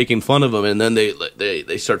you start making fun of them, and then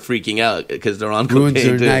they start freaking out because they're on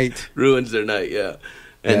cocaine. Ruins their night, yeah.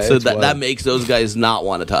 And so that makes those guys not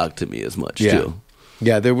want to talk to me as much, too.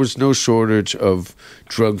 Yeah, there was no shortage of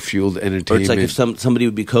drug-fueled entertainment. Or it's like if somebody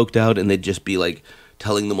would be coked out, and they'd just be like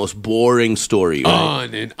telling the most boring story, right?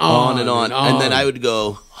 On and on. And then I would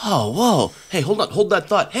go, oh, whoa, hey, hold that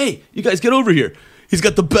thought. Hey, you guys get over here. He's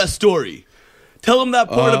got the best story. Tell him that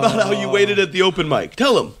part about how you waited at the open mic.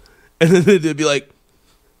 Tell him. And then they'd be like,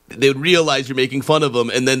 they would realize you're making fun of them,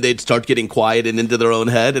 and then they'd start getting quiet and into their own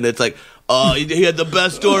head, and it's like, oh, he had the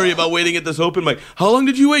best story about waiting at this open mic. How long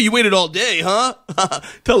did you wait? You waited all day, huh?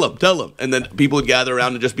 Tell him. And then people would gather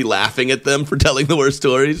around and just be laughing at them for telling the worst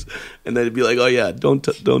stories, and they'd be like, oh yeah, don't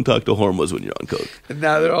talk to Hormoz when you're on coke. And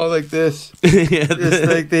now they're all like this. It's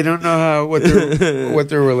like they don't know what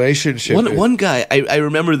their relationship is. One guy, I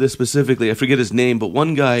remember this specifically, I forget his name, but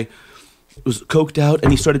one guy was coked out,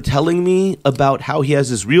 and he started telling me about how he has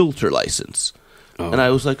his realtor license. And I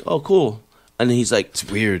was like, oh, cool. And he's like, it's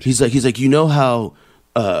weird. He's like, you know how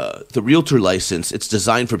the realtor license, it's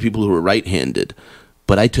designed for people who are right-handed,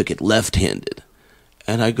 but I took it left-handed.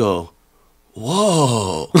 And I go,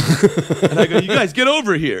 whoa. And I go, you guys, get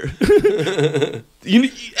over here.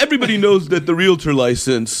 Everybody knows that the realtor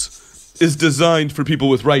license is designed for people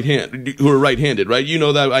with who are right-handed, right? You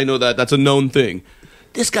know that, I know that, that's a known thing.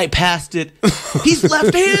 This guy passed it. He's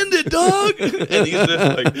left-handed, dog. And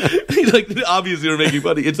he's like, obviously we're making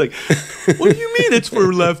funny. It's like, what do you mean it's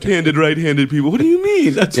for left-handed, right-handed people? What do you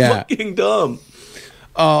mean? That's fucking dumb.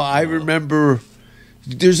 Oh, I remember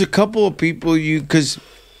there's a couple of people because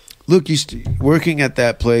look, working at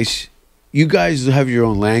that place, you guys have your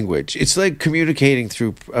own language. It's like communicating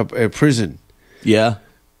through a prison. Yeah.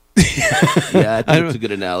 Yeah, I think it's a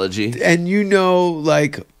good analogy. And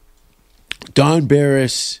like, Don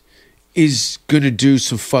Barris is going to do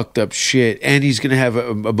some fucked up shit, and he's going to have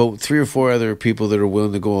about 3 or 4 other people that are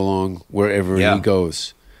willing to go along wherever he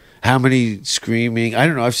goes. How many screaming? I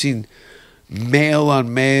don't know. I've seen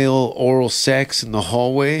male-on-male oral sex in the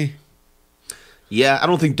hallway. Yeah, I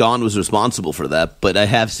don't think Don was responsible for that, but I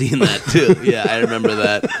have seen that too. Yeah, I remember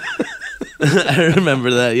that. I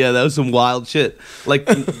remember that. Yeah, that was some wild shit. Like,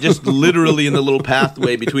 just literally in the little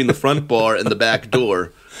pathway between the front bar and the back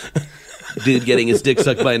door. Dude getting his dick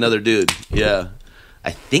sucked by another dude. Yeah. I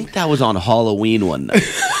think that was on Halloween one night.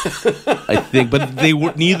 I think, but they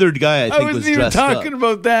were neither guy. I think was dressed up. I wasn't even talking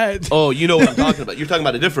about that. Oh, you know what I'm talking about. You're talking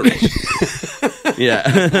about a different one.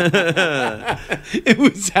 Yeah. It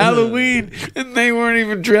was Halloween, and they weren't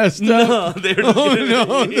even dressed up. No, they were.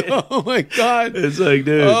 No! Oh my god! It's like,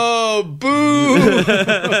 dude. Oh, boo!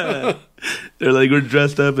 They're like, we're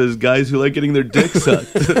dressed up as guys who like getting their dick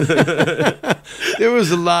sucked. There was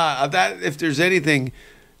a lot of that. If there's anything.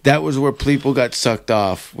 That was where people got sucked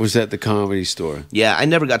off, was at the Comedy Store. Yeah, I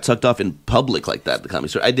never got sucked off in public like that at the Comedy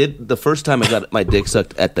Store. I did, the first time I got my dick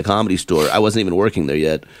sucked at the Comedy Store, I wasn't even working there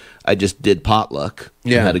yet. I just did potluck.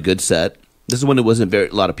 Yeah. Had a good set. This is when it wasn't a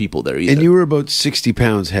lot of people there either. And you were about 60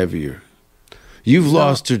 pounds heavier. You've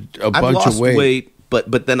lost a bunch lost of weight.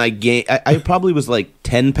 But then I gained, I probably was like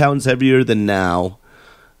 10 pounds heavier than now.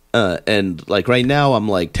 And like right now, I'm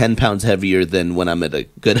like 10 pounds heavier than when I'm at a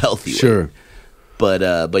good healthy weight. Sure.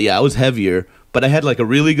 But yeah, I was heavier, but I had like a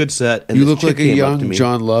really good set. And you this look chick like a came up to young me.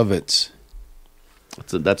 John Lovitz.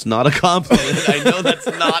 That's not a compliment. I know that's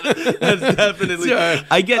not. That's definitely. Sorry.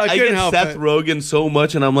 I get help Seth it. Rogen so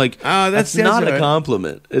much, and I'm like, that's sounds not right. a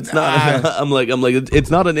compliment. It's not. I'm like,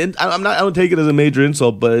 it's not an. I'm not. I don't take it as a major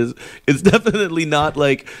insult, but it's definitely not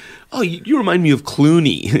like. Oh, you remind me of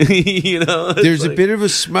Clooney. You know, it's There's like, a bit of a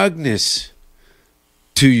smugness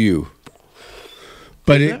to you.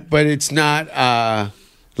 But it's not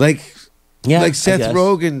like Seth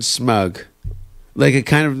Rogen smug. Like a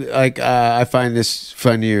kind of like I find this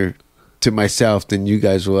funnier to myself than you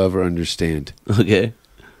guys will ever understand. Okay.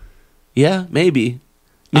 Yeah, maybe.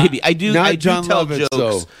 I do. Not I do John tell Lovitz, jokes.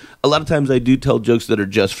 though. A lot of times, I do tell jokes that are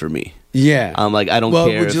just for me. Yeah. I'm like, I don't well,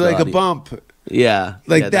 care. would if you the like a audience- bump? Yeah,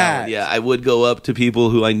 Like yeah, that. Yeah, I would go up to people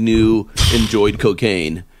who I knew enjoyed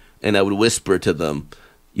cocaine, and I would whisper to them,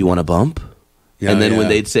 "You want a bump?" Yeah, and then when yeah.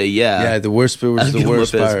 they'd say, "Yeah," Yeah, the worst bit was I'd the give 'em a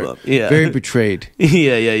worst fist part. bump. Yeah. Very betrayed.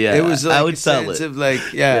 yeah. It was like I would a sell sense it. of like,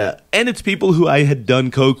 yeah. And it's people who I had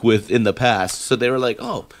done coke with in the past, so they were like,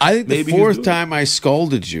 "Oh, I think the maybe he's fourth doing time I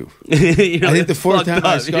scolded you. it." I think the fourth Fucked time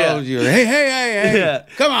I up, scolded you. Hey, Yeah.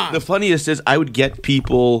 come on. The funniest is I would get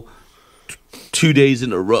people 2 days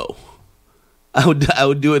in a row. I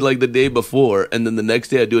would do it like the day before, and then the next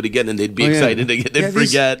day I'd do it again, and they'd be excited again. They'd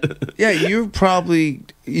forget. Yeah, you're probably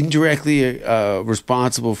indirectly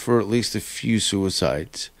responsible for at least a few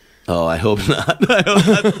suicides. Oh, I hope not. I hope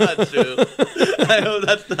that's not true. I hope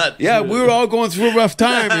that's not true. Yeah, we were all going through a rough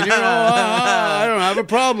time, and I don't have a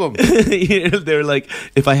problem. They're like,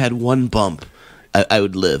 if I had one bump, I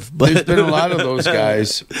would live. But There's been a lot of those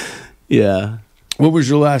guys. Yeah. What was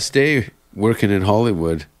your last day working in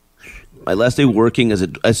Hollywood? My last day working,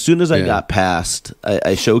 as soon as I got passed,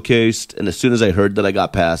 I showcased, and as soon as I heard that I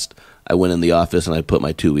got passed, I went in the office and I put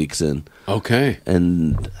my 2 weeks in. Okay.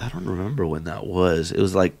 And I don't remember when that was. It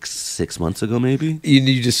was like 6 months ago, maybe.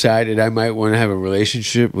 You decided I might want to have a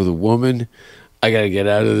relationship with a woman. I got to get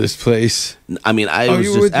out of this place. I mean, I was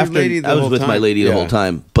you were just with your after lady the I was whole with my time? lady the Yeah. whole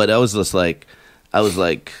time, but I was like,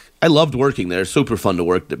 I loved working there. Super fun to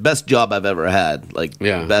work. The best job I've ever had. Like,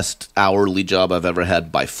 best hourly job I've ever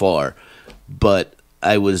had by far. But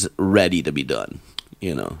I was ready to be done.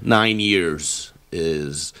 9 years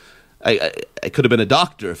is. I could have been a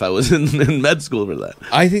doctor if I was in med school for that.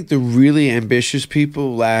 I think the really ambitious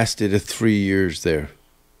people lasted 3 years there.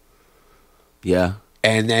 Yeah.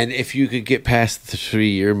 And then if you could get past the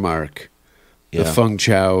 3-year mark, the Feng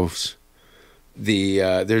Chaos,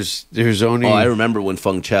 there's only. Oh, I remember when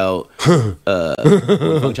Feng Chao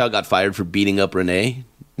got fired for beating up Renee.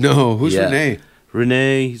 No, who's Renee?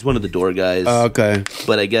 Renee, he's one of the door guys. Oh, okay.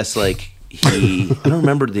 But I guess like I don't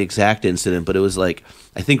remember the exact incident, but it was like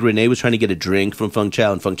I think Renee was trying to get a drink from Feng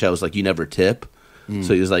Chao, and Feng Chao was like, "You never tip."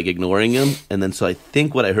 So he was like ignoring him, and then so I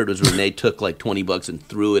think what I heard was Renee took like $20 and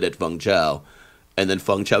threw it at Feng Chao. And then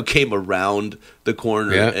Feng Chao came around the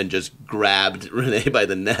corner and just grabbed Renee by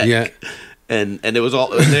the neck. Yeah. And it was all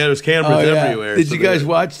there was cameras everywhere. Did so you guys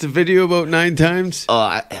watch the video about 9 times?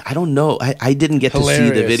 I don't know. I didn't get to see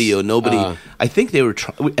the video. Nobody. I think they were.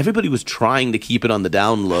 Everybody was trying to keep it on the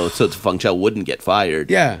down low so Feng Chao wouldn't get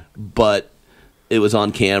fired. Yeah. But it was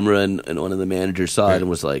on camera, and one of the managers saw it and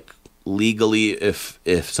was like, legally, if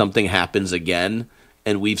something happens again,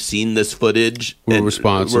 and we've seen this footage, we're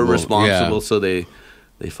responsible. We're responsible. Yeah. So they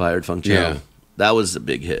fired Feng Chao. Yeah. That was a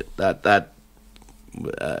big hit. That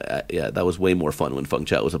was way more fun when Feng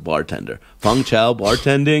Chao was a bartender. Feng Chao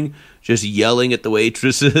bartending, just yelling at the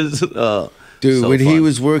waitresses. Dude, so when he fun.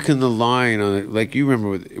 was working the line on it, like you remember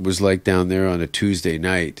what it was like down there on a Tuesday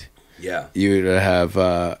night. Yeah. You'd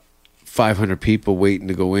have 500 people waiting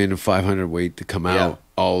to go in and 500 wait to come out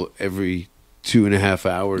every 2.5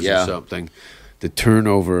 hours or something. The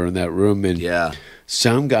turnover in that room. And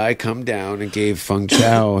some guy come down and gave Feng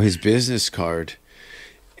Chao his business card.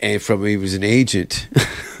 And he was an agent.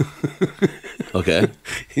 Okay.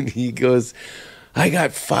 And he goes, I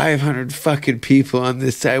got 500 fucking people on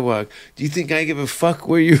this sidewalk. Do you think I give a fuck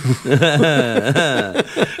where you... The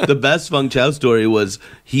best Feng Chao story was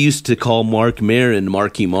he used to call Mark Maron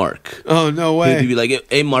Marky Mark. Oh, no way. He'd be like,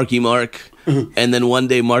 hey, Marky Mark. And then one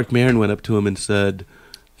day Mark Maron went up to him and said,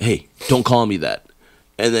 hey, don't call me that.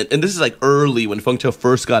 And this is like early when Feng Chao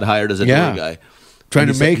first got hired as a tour guy. Trying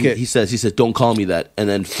to make it. He says, don't call me that. And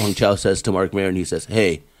then Feng Chao says to Mark Maron, he says,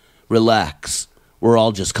 hey, relax. We're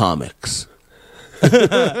all just comics.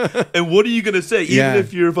 And what are you going to say? Even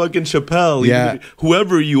if you're fucking Chappelle,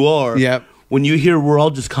 whoever you are, when you hear we're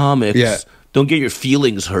all just comics, don't get your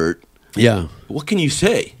feelings hurt. Yeah. What can you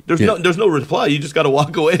say? There's no reply. You just got to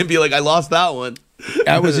walk away and be like, I lost that one.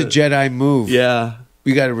 That was a Jedi move. Yeah.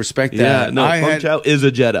 We got to respect that. Yeah, no, Feng Chao is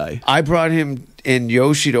a Jedi. I brought him and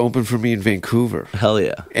Yoshi to open for me in Vancouver. Hell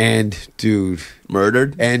yeah. And, dude...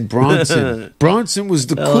 Murdered? And Bronson. Bronson was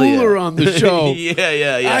the cooler on the show.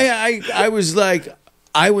 Yeah. I was like...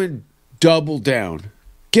 I went double down.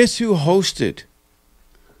 Guess who hosted?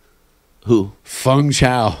 Who? Feng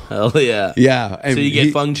Chao. Hell yeah. Yeah. And so you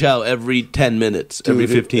get Feng Chao every 10 minutes, dude, every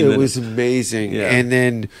 15 minutes. It was amazing. Yeah. And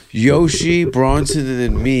then Yoshi, Bronson, and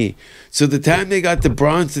then me. So the time they got to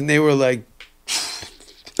Bronson, they were like,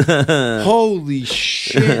 holy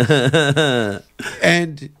shit.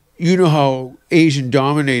 And you know how Asian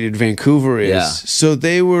dominated Vancouver is. Yeah. So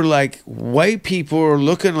they were like, white people are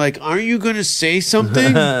looking like, aren't you going to say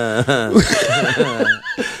something?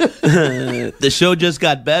 The show just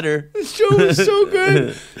got better. The show was so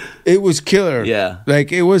good. It was killer. Yeah.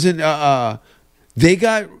 Like, it wasn't, they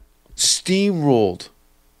got steamrolled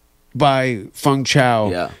by Feng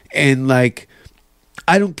Chao. Yeah. And like,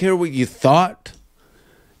 I don't care what you thought.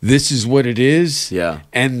 This is what it is. Yeah.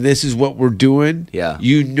 And this is what we're doing. Yeah.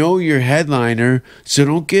 You know your headliner, so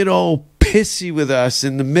don't get all pissy with us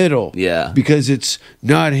in the middle. Yeah. Because it's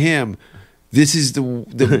not him. This is the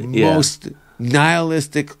most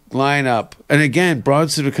nihilistic lineup. And again,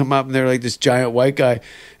 Bronson would come up and they're like this giant white guy.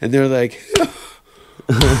 And they're like,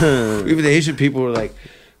 even the Asian people were like,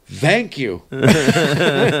 thank you.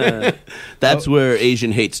 That's where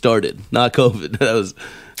Asian hate started, not COVID.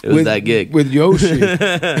 It was that gig. With Yoshi.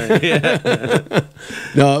 Yeah.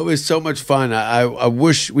 No, it was so much fun. I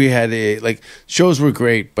wish we had shows were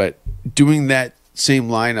great, but doing that same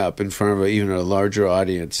lineup in front of even a larger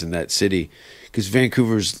audience in that city, because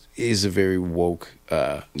Vancouver is a very woke.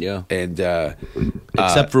 And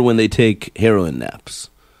except for when they take heroin naps.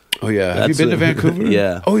 Oh, yeah. Have you been to Vancouver?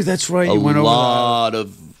 Yeah. Oh, that's right. You went a lot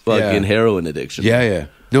of fucking heroin addiction. Yeah.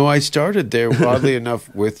 No, I started there, oddly enough,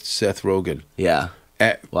 with Seth Rogen. Yeah.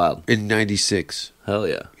 Wow. In 96. Hell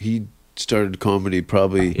yeah. He started comedy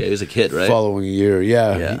probably... Yeah, he was a kid, right? Following year.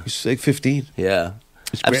 Yeah. He was like 15. Yeah.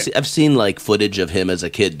 I've seen like footage of him as a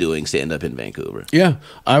kid doing stand-up in Vancouver. Yeah.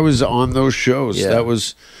 I was on those shows. Yeah. That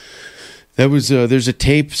was there's a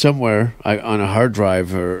tape somewhere on a hard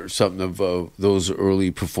drive or something of those early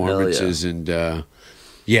performances. And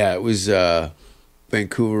it was...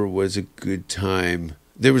 Vancouver was a good time.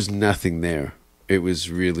 There was nothing there. It was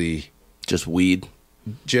really... Just weed.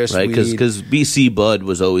 Just right? weed. Because BC Bud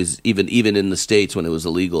was always, even in the States when it was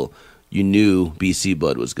illegal, you knew BC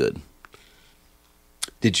Bud was good.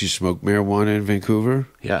 Did you smoke marijuana in Vancouver?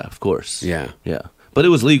 Yeah, of course. Yeah. But it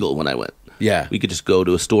was legal when I went. Yeah. We could just go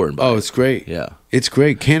to a store and buy it. Oh, it's great. Yeah. It's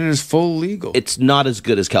great. Canada's full legal. It's not as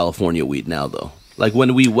good as California weed now, though. Like,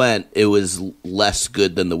 when we went, it was less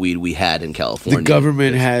good than the weed we had in California. The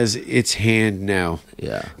government has its hand now.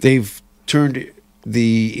 Yeah. They've turned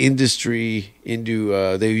the industry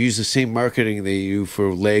into... they use the same marketing they do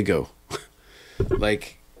for Lego.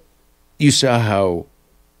 Like, you saw how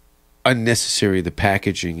unnecessary the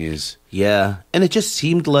packaging is. Yeah. And it just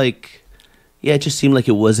seemed like... Yeah, it just seemed like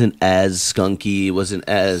it wasn't as skunky.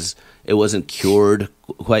 It wasn't cured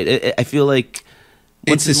quite. I feel like...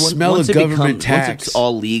 It's the smell of government tax. Once it's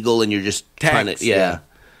all legal and you're just trying to... Yeah.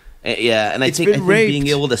 And I think being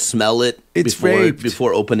able to smell it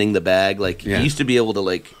before opening the bag, like you used to be able to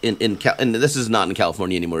like and this is not in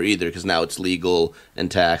California anymore either because now it's legal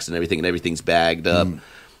and taxed and everything's bagged up.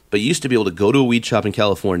 But you used to be able to go to a weed shop in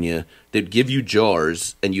California. They'd give you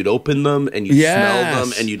jars and you'd open them and you'd smell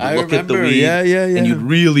them and you'd look at the weed and you'd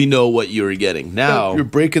really know what you were getting. Now you're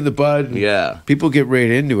breaking the bud. Yeah, people get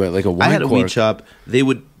right into it like a wine I had cork. a weed shop. You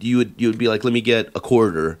would be like, let me get a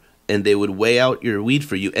quarter. and they would weigh out your weed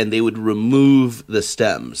for you, and they would remove the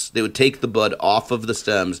stems. They would take the bud off of the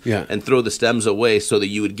stems and throw the stems away so that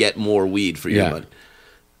you would get more weed for your bud.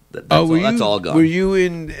 That's all gone. Were you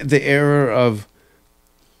in the era of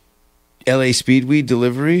LA Speedweed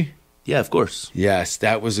delivery? Yeah, of course. Yes,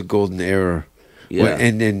 that was a golden era. Yeah.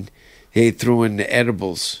 And then they threw in the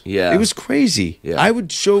edibles. Yeah. It was crazy. Yeah. I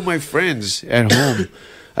would show my friends at home.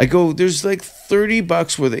 I go, there's like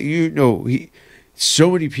 $30 worth of,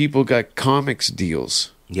 so many people got comics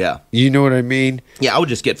deals. Yeah. You know what I mean? Yeah, I would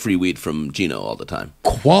just get free weed from Gino all the time.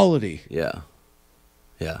 Quality. Yeah.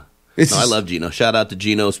 Yeah. I love Gino. Shout out to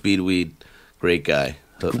Gino Speedweed. Great guy.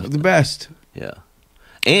 The best. Yeah.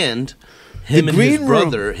 And him and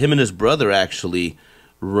his brother actually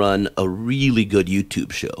run a really good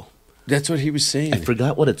YouTube show. That's what he was saying. I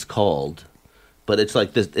forgot what it's called, but it's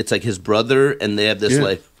like this. It's like his brother, and they have this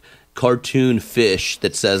like cartoon fish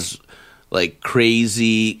that says like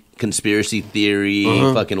crazy conspiracy theory,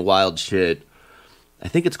 fucking wild shit. I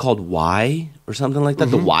think it's called Y or something like that.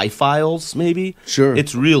 The Y Files, maybe. Sure.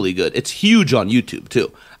 It's really good. It's huge on YouTube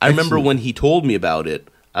too. I remember when he told me about it,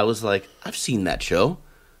 I was like, I've seen that show.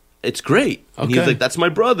 It's great. And he was like, that's my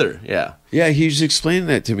brother. Yeah. Yeah, he was explaining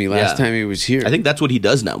that to me last time he was here. I think that's what he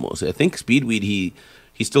does now mostly. I think Speedweed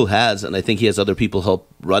he still has, and I think he has other people help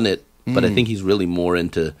run it, but I think he's really more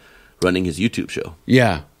into running his YouTube show.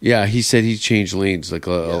 Yeah. Yeah, he said he changed lanes like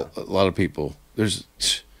a lot of people. There's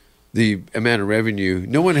the amount of revenue.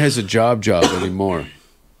 No one has a job anymore.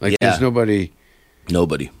 Like there's nobody.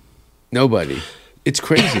 Nobody. It's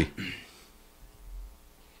crazy.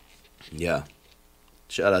 Yeah.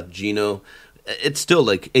 Shout out Gino. It's still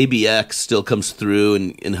like ABX still comes through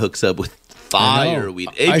and hooks up with fire weed.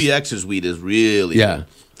 ABX's weed is really good.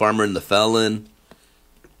 Farmer and the Felon.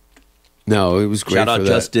 No, it was great. Shout out for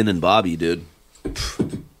Justin and Bobby, dude.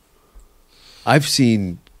 I've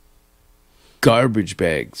seen garbage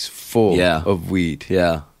bags full of weed.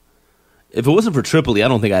 Yeah. If it wasn't for Tripoli, I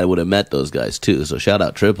don't think I would have met those guys too. So shout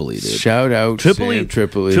out Tripoli, dude. Shout out Sam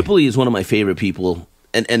Tripoli. Tripoli is one of my favorite people.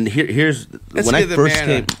 And here's when I first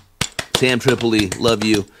came. Sam Tripoli, love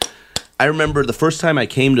you. I remember the first time I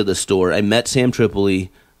came to the store, I met Sam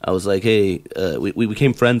Tripoli. I was like, hey, we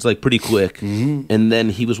became friends like pretty quick. And then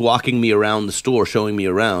he was walking me around the store, showing me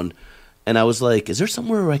around. And I was like, is there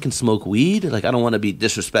somewhere where I can smoke weed? Like, I don't want to be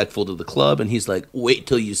disrespectful to the club. And he's like, wait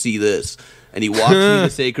till you see this. And he walks me to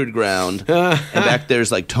Sacred Ground. And back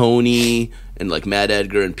there's like Tony and like Matt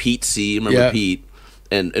Edgar and Pete C. Remember Pete?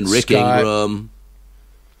 And Rick Scott. Ingram.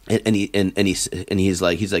 And he's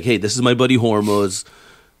like, hey, this is my buddy Hormoz.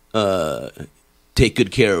 Take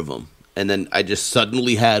good care of him. And then I just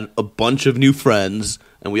suddenly had a bunch of new friends,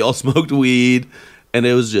 and we all smoked weed, and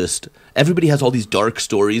it was just everybody has all these dark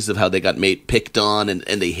stories of how they got picked on and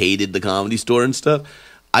they hated the Comedy Store and stuff.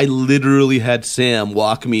 I literally had Sam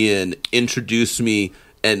walk me in, introduce me,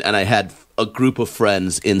 and I had a group of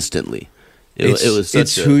friends instantly. It was such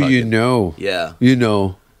it's who you know. Yeah. You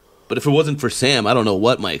know. But if it wasn't for Sam, I don't know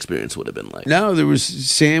what my experience would have been like. No,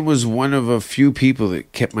 Sam was one of a few people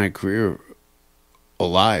that kept my career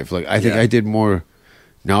alive. Like I think I did more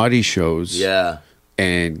naughty shows. Yeah.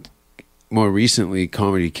 And more recently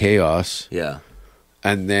Comedy Chaos. Yeah.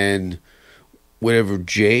 And then whatever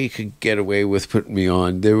Jay could get away with putting me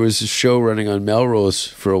on. There was a show running on Melrose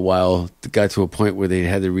for a while that got to a point where they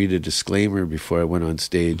had to read a disclaimer before I went on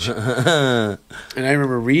stage. And I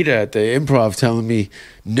remember Rita at the Improv telling me,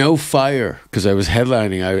 no fire, because I was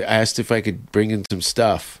headlining. I asked if I could bring in some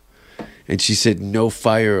stuff. And she said, no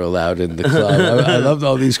fire allowed in the club. I loved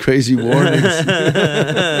all these crazy warnings.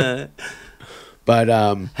 But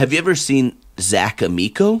have you ever seen Zach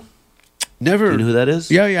Amico? Never. Do you know who that is?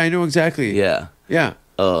 Yeah, I know exactly. Yeah. Yeah.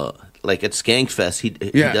 Like at Skankfest, he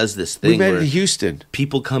does this thing we met where in Houston.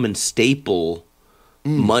 People come and staple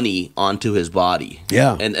money onto his body.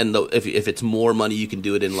 Yeah. And if it's more money, you can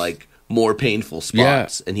do it in like more painful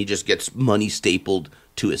spots. And he just gets money stapled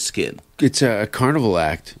to his skin. It's a carnival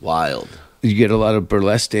act. Wild. You get a lot of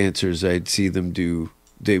burlesque dancers. I'd see them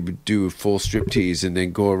they would do a full striptease and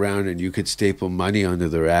then go around and you could staple money onto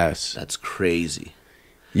their ass. That's crazy.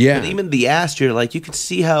 Yeah. And even the ass, you're like, you could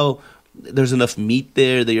see how there's enough meat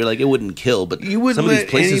there that you're like, it wouldn't kill. But you wouldn't some of these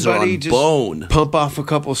places are on just bone. Pump off a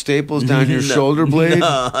couple staples down your shoulder blade?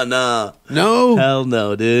 No. No? Hell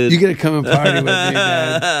no, dude. You gotta come and party with me,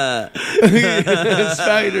 man.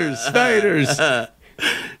 Spiders.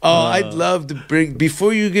 Oh, I'd love to bring,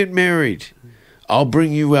 before you get married, I'll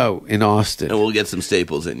bring you out in Austin. And we'll get some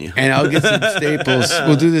staples in you. And I'll get some staples.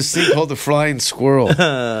 We'll do this thing called the flying squirrel,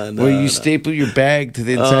 where you staple your bag to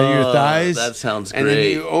the inside of your thighs. That sounds great. And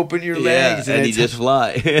then you open your legs, and you just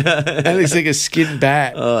fly. That looks like a skin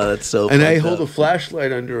bat. Oh, that's so. And I hold a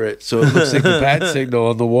flashlight under it, so it looks like the bat signal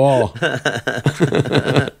on the wall.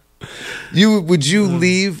 Would you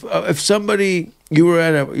leave if somebody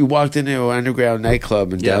you walked into an underground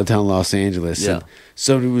nightclub in downtown Los Angeles, and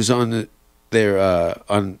somebody was on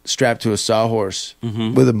strapped to a sawhorse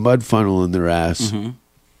with a mud funnel in their ass,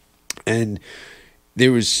 and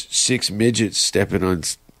there was 6 midgets stepping on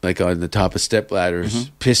the top of step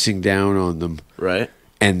ladders, pissing down on them, right?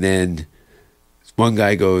 And then one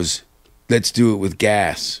guy goes, "Let's do it with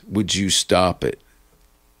gas. Would you stop it?"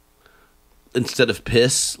 Instead of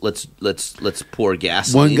piss, let's pour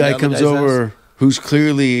gasoline. One guy comes over who's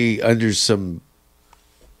clearly under some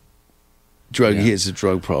drug. He has a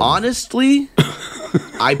drug problem. Honestly,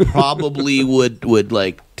 I probably would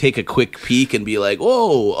like take a quick peek and be like,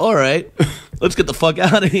 "Whoa, all right, let's get the fuck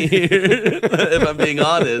out of here." If I'm being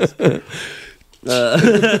honest,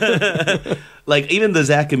 like even the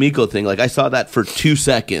Zach Amico thing, like I saw that for 2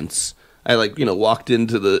 seconds. I walked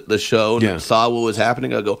into the show and saw what was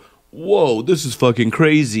happening. I go, "Whoa, this is fucking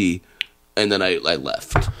crazy," and then I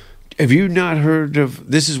left. Have you not heard of?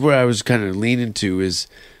 This is where I was kind of leaning to. Is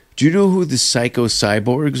do you know who the psycho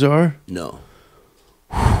cyborgs are? No.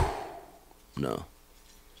 No.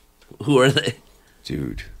 Who are they,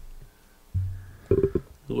 dude?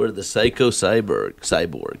 Who are the psycho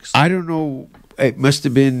cyborgs? I don't know. It must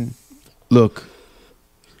have been. Look.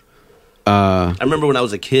 I remember when I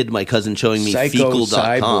was a kid, my cousin showing me fecal.com.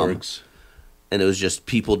 Cyborgs. And it was just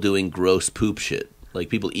people doing gross poop shit. Like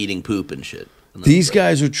people eating poop and shit. And these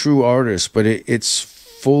guys are true artists, but it's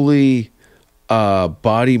fully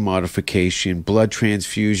body modification, blood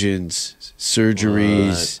transfusions,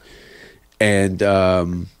 surgeries, and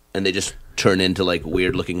they just turn into like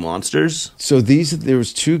weird looking monsters. So there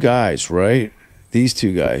was 2 guys, right? These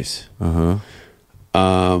 2 guys.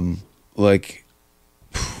 Like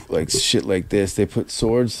shit like this. They put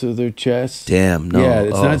swords through their chests. Damn, no. Yeah,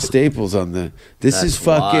 it's not staples on the... This is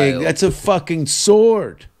fucking... Wild. That's a fucking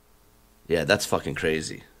sword. Yeah, that's fucking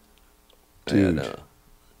crazy. Dude. Yeah, no.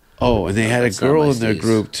 Oh, and they had a girl in their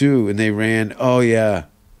group, too, and they ran... Oh, yeah.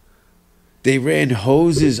 They ran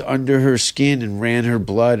hoses under her skin and ran her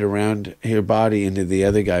blood around her body into the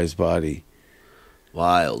other guy's body.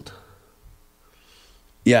 Wild.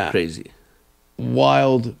 Yeah. Crazy.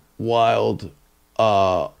 Wild...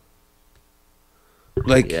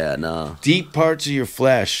 deep parts of your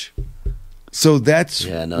flesh. So that's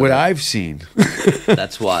what I've seen.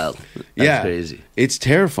 That's wild. That's crazy. It's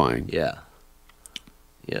terrifying. Yeah.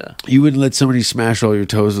 You wouldn't let somebody smash all your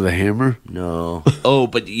toes with a hammer? No. Oh,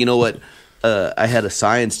 but you know what? I had a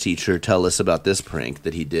science teacher tell us about this prank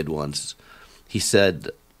that he did once. He said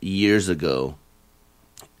years ago,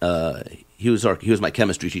 he was my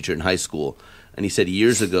chemistry teacher in high school, and he said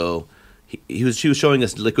years ago, she was showing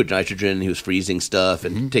us liquid nitrogen. He was freezing stuff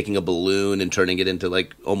and taking a balloon and turning it into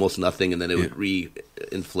like almost nothing, and then it would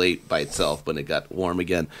re-inflate by itself when it got warm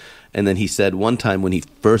again. And then he said one time when he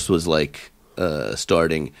first was like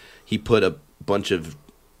starting, he put a bunch of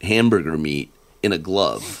hamburger meat in a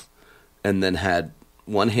glove, and then had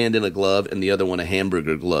one hand in a glove and the other one a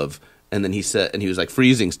hamburger glove. And then he said, and he was like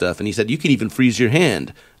freezing stuff, and he said, "You can even freeze your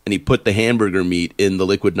hand." And he put the hamburger meat in the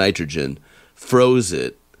liquid nitrogen, froze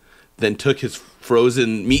it, then took his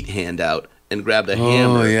frozen meat hand out and grabbed a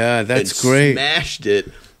hammer. Oh, yeah, that's and great. Smashed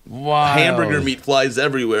it. Wow. Hamburger meat flies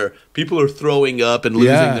everywhere. People are throwing up and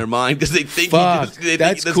losing their mind because they think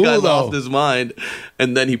this cool, guy though. lost his mind.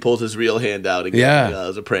 And then he pulls his real hand out and goes, it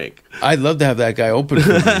was a prank. I'd love to have that guy open for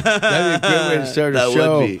me. That'd be a great way to start a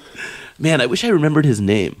show. Would be. Man, I wish I remembered his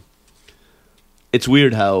name. It's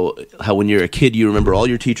weird how when you're a kid you remember all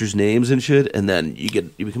your teachers' names and shit, and then you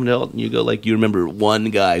become an adult and you go like you remember one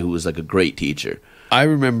guy who was like a great teacher. I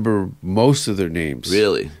remember most of their names.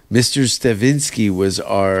 Really? Mr. Stavinsky was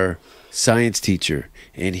our science teacher,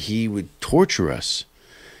 and he would torture us.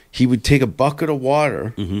 He would take a bucket of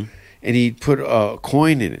water, and he'd put a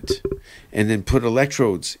coin in it, and then put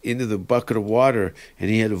electrodes into the bucket of water, and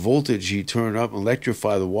he had a voltage. He'd turn it up and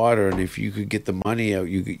electrify the water, and if you could get the money out,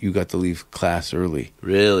 you got to leave class early.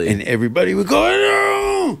 Really? And everybody would go,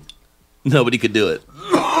 "No!" Nobody could do it.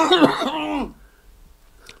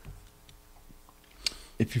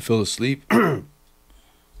 If you fell asleep on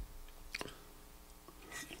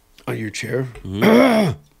your chair,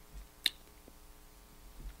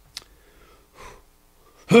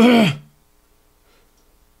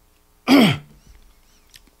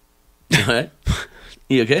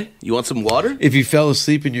 You okay? You want some water? If you fell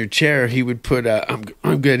asleep in your chair, he would put.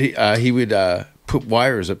 I'm good. He would put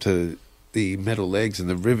wires up to the metal legs and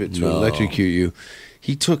the rivets to electrocute you.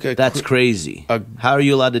 He took a. That's crazy. How are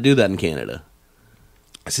you allowed to do that in Canada?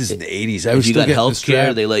 This is in the 80s. If you got health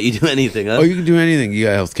care, they let you do anything, huh? Oh, you can do anything. You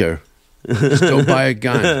got health care. Just don't buy a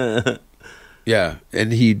gun. Yeah,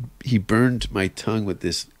 and he burned my tongue with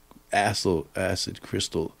this acid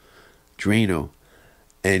crystal Drano,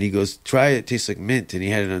 and he goes, "Try it. It tastes like mint." And he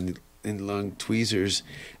had it in long tweezers,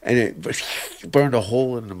 and it burned a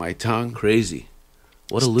hole into my tongue. Crazy.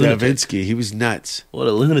 What a lunatic. Stravinsky, he was nuts. What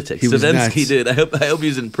a lunatic. He was Stravinsky nuts. did. I hope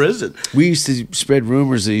he's in prison. We used to spread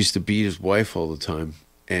rumors that he used to beat his wife all the time,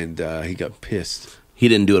 and he got pissed. He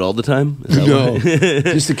didn't do it all the time? Is that No, why?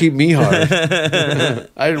 just to keep me hard.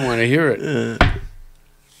 I didn't want to hear it.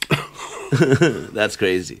 That's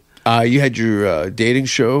crazy. You had your dating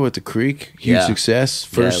show at the Creek. Huge Yeah. success.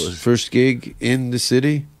 First gig in the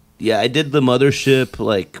city. Yeah, I did the mothership,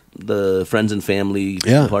 like the friends and family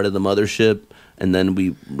part of the mothership, and then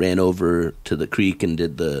we ran over to the Creek and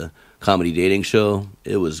did the comedy dating show.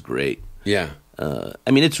 It was great. Yeah. I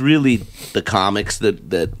mean, it's really the comics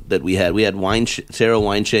that we had. We had Sarah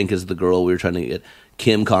Weinshank as the girl we were trying to get.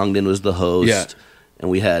 Kim Congdon was the host. Yeah. And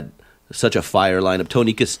we had such a fire lineup.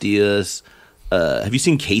 Tony Castillas. Have you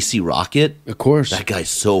seen Casey Rocket? Of course. That guy's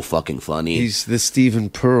so fucking funny. He's the Stephen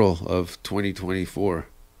Pearl of 2024.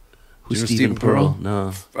 Who's You know Stephen Pearl?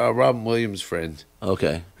 No. Robin Williams' friend.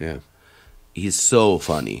 Okay. Yeah. He's so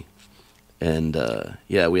funny. And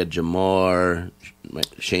yeah, we had Jamar,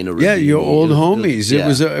 Shayna. Yeah, Revere. your old homies. Yeah.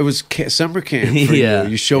 It was summer camp for Yeah, you.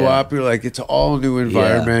 You show yeah. up, you're like, it's all new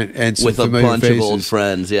environment and some with a familiar bunch faces. of old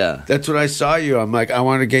friends. Yeah, That's what I saw you. I'm like, I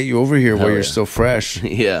want to get you over here Hell while you're yeah. still fresh.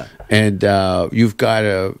 yeah. And you've got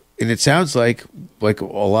and it sounds like a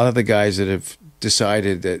lot of the guys that have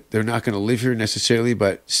decided that they're not going to live here necessarily,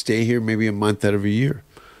 but stay here maybe a month out of a year.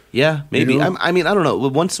 Yeah, maybe. You know? I mean, I don't know.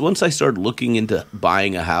 Once I started looking into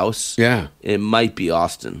buying a house, Yeah. it might be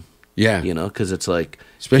Austin. Yeah. You know, because it's like,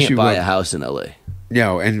 Especially you can't buy when- a house in LA.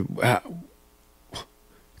 Yeah. And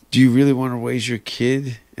do you really want to raise your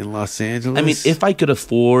kid in Los Angeles? I mean, if I could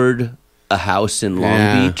afford a house in Long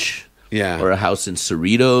Yeah. Beach, Yeah. or a house in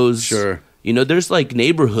Cerritos, Sure. You know, there's like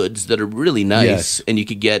neighborhoods that are really nice, Yes. and you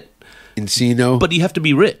could get, Encino. but you have to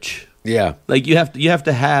be rich. yeah. Like you have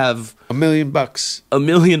to have $1 million. $1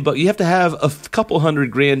 million. You have to have a couple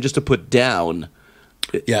 $100,000 just to put down.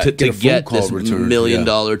 Yeah, to get a phone get call this return, $1 million, yeah.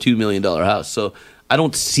 $2 million house. So I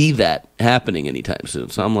don't see that happening anytime soon.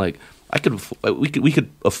 So I'm like, we could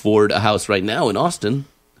afford a house right now in Austin.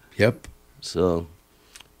 Yep. So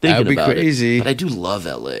That'd thinking be about crazy. it, but I do love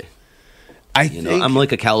LA. I You know, think I'm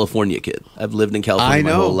like a California kid. I've lived in California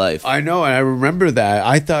my whole life. I know, and I remember that.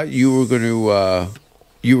 I thought you were going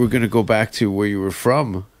to go back to where you were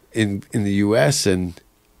from in the U.S. and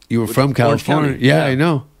you were from Orange California. County. Yeah, Yeah. I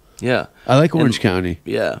know. Yeah. I like Orange And- County.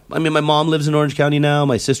 Yeah. I mean, my mom lives in Orange County now.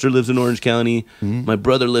 My sister lives in Orange County. Mm-hmm. My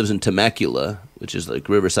brother lives in Temecula, which is like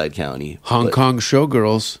Riverside County. Hong But- Kong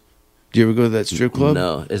showgirls. Do you ever go to that strip club?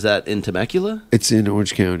 No. Is that in Temecula? It's in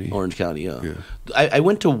Orange County. Orange County, yeah. I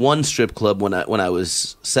went to one strip club when I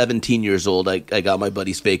was 17 years old. I got my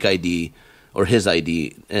buddy's fake ID or his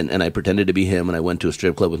ID, and I pretended to be him, and I went to a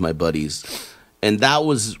strip club with my buddies. And that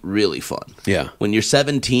was really fun. Yeah. When you're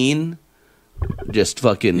 17, just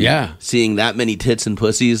fucking Yeah. seeing that many tits and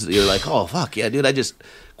pussies, you're like, oh, fuck, yeah, dude, I just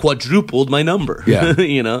quadrupled my number. Yeah.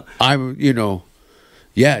 You know?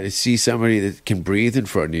 To see somebody that can breathe in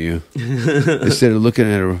front of you instead of looking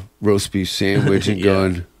at a roast beef sandwich and Yeah.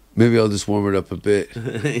 going, maybe I'll just warm it up a bit.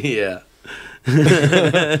 Yeah.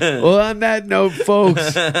 Well, on that note,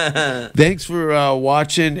 folks, thanks for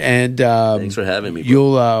watching, and Thanks for having me, bro.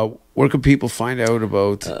 You'll where can people find out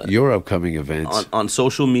about your upcoming events? On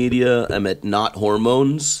social media, I'm at Not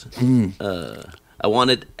Hormones. I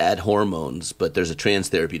wanted Add Hormones, but there's a trans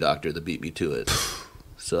therapy doctor that beat me to it.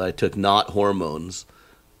 So I took Not Hormones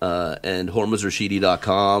and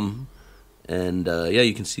HormozRashidi.com. And yeah,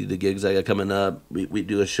 you can see the gigs I got coming up. We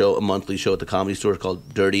do a monthly show at the Comedy Store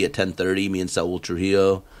called Dirty at 10:30. Me and Saul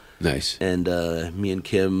Trujillo, Nice. and me and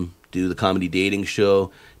Kim do the comedy dating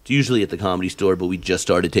show. It's usually at the Comedy Store, but we just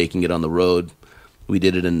started taking it on the road. We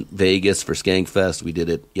did it in Vegas for Skankfest. We did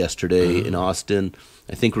it yesterday in Austin.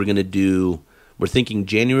 I think we're thinking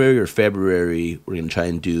January or February. We're gonna try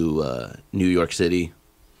and do New York City.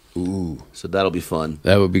 Ooh, So that'll be fun.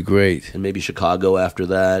 that would be great. And maybe Chicago after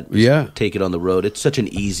that. Yeah. Take it on the road. It's such an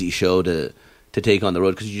easy show to take on the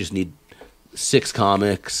road because you just need 6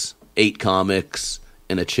 comics, 8 comics,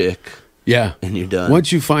 and a chick, Yeah. and you're done.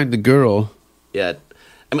 Once you find the girl, Yeah.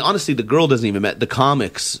 I mean, honestly, the girl doesn't even matter. The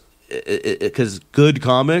comics, because good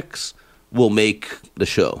comics will make the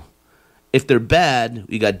show. If they're bad,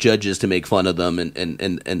 you got judges to make fun of them, and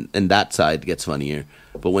that side gets funnier.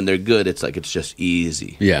 But when they're good, it's like it's just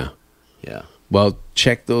easy. Yeah. Yeah. Well,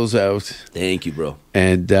 check those out. Thank you, bro.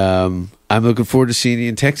 And I'm looking forward to seeing you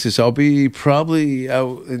in Texas. I'll be probably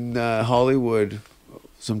out in Hollywood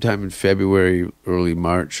sometime in February, early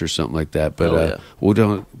March or something like that. But we'll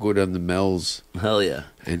go down to Mel's. Hell yeah.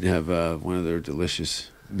 And have one of their delicious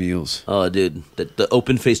meals. Oh, dude. The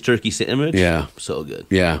open-faced turkey sandwich? Yeah. So good.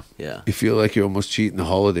 Yeah. Yeah. You feel like you're almost cheating the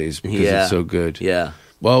holidays because it's so good. Yeah.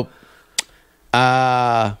 Well,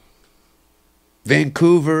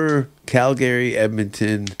 Vancouver, Calgary,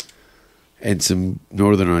 Edmonton, and some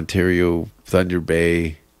Northern Ontario, Thunder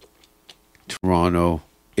Bay, Toronto,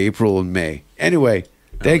 April and May. Anyway,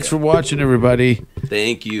 thanks for watching, everybody.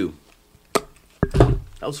 Thank you. That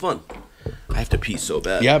was fun. I have to pee so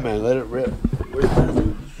bad. Yeah, man, let it rip. Where's the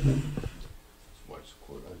bathroom? Watch the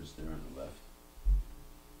cord. I just there on the left.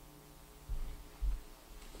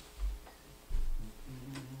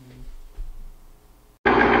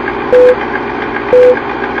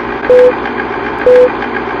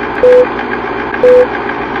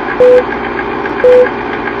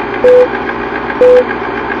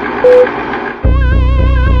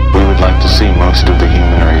 We would like to see most of the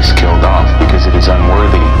human race killed off because it is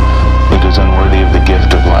unworthy. It is unworthy of the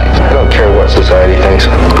gift of life. I don't care what society thinks.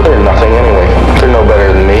 They're nothing anyway. They're no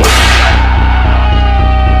better than me.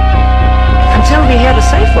 Until we hear the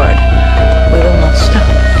safe word, we will not stop.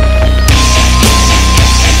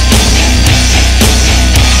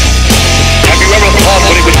 Have you ever thought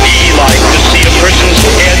what it would be like to see a person's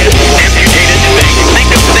head amputated?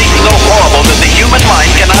 Think of things so horrible that the human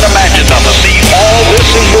mind cannot imagine them. To see all this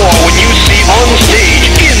and more when you see on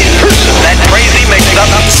stage, in person, that crazy mix-up.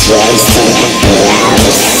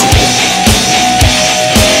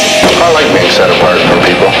 I like being set apart from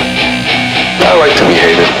people. I like to be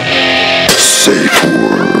hated. Safe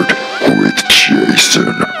word with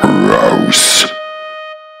Jason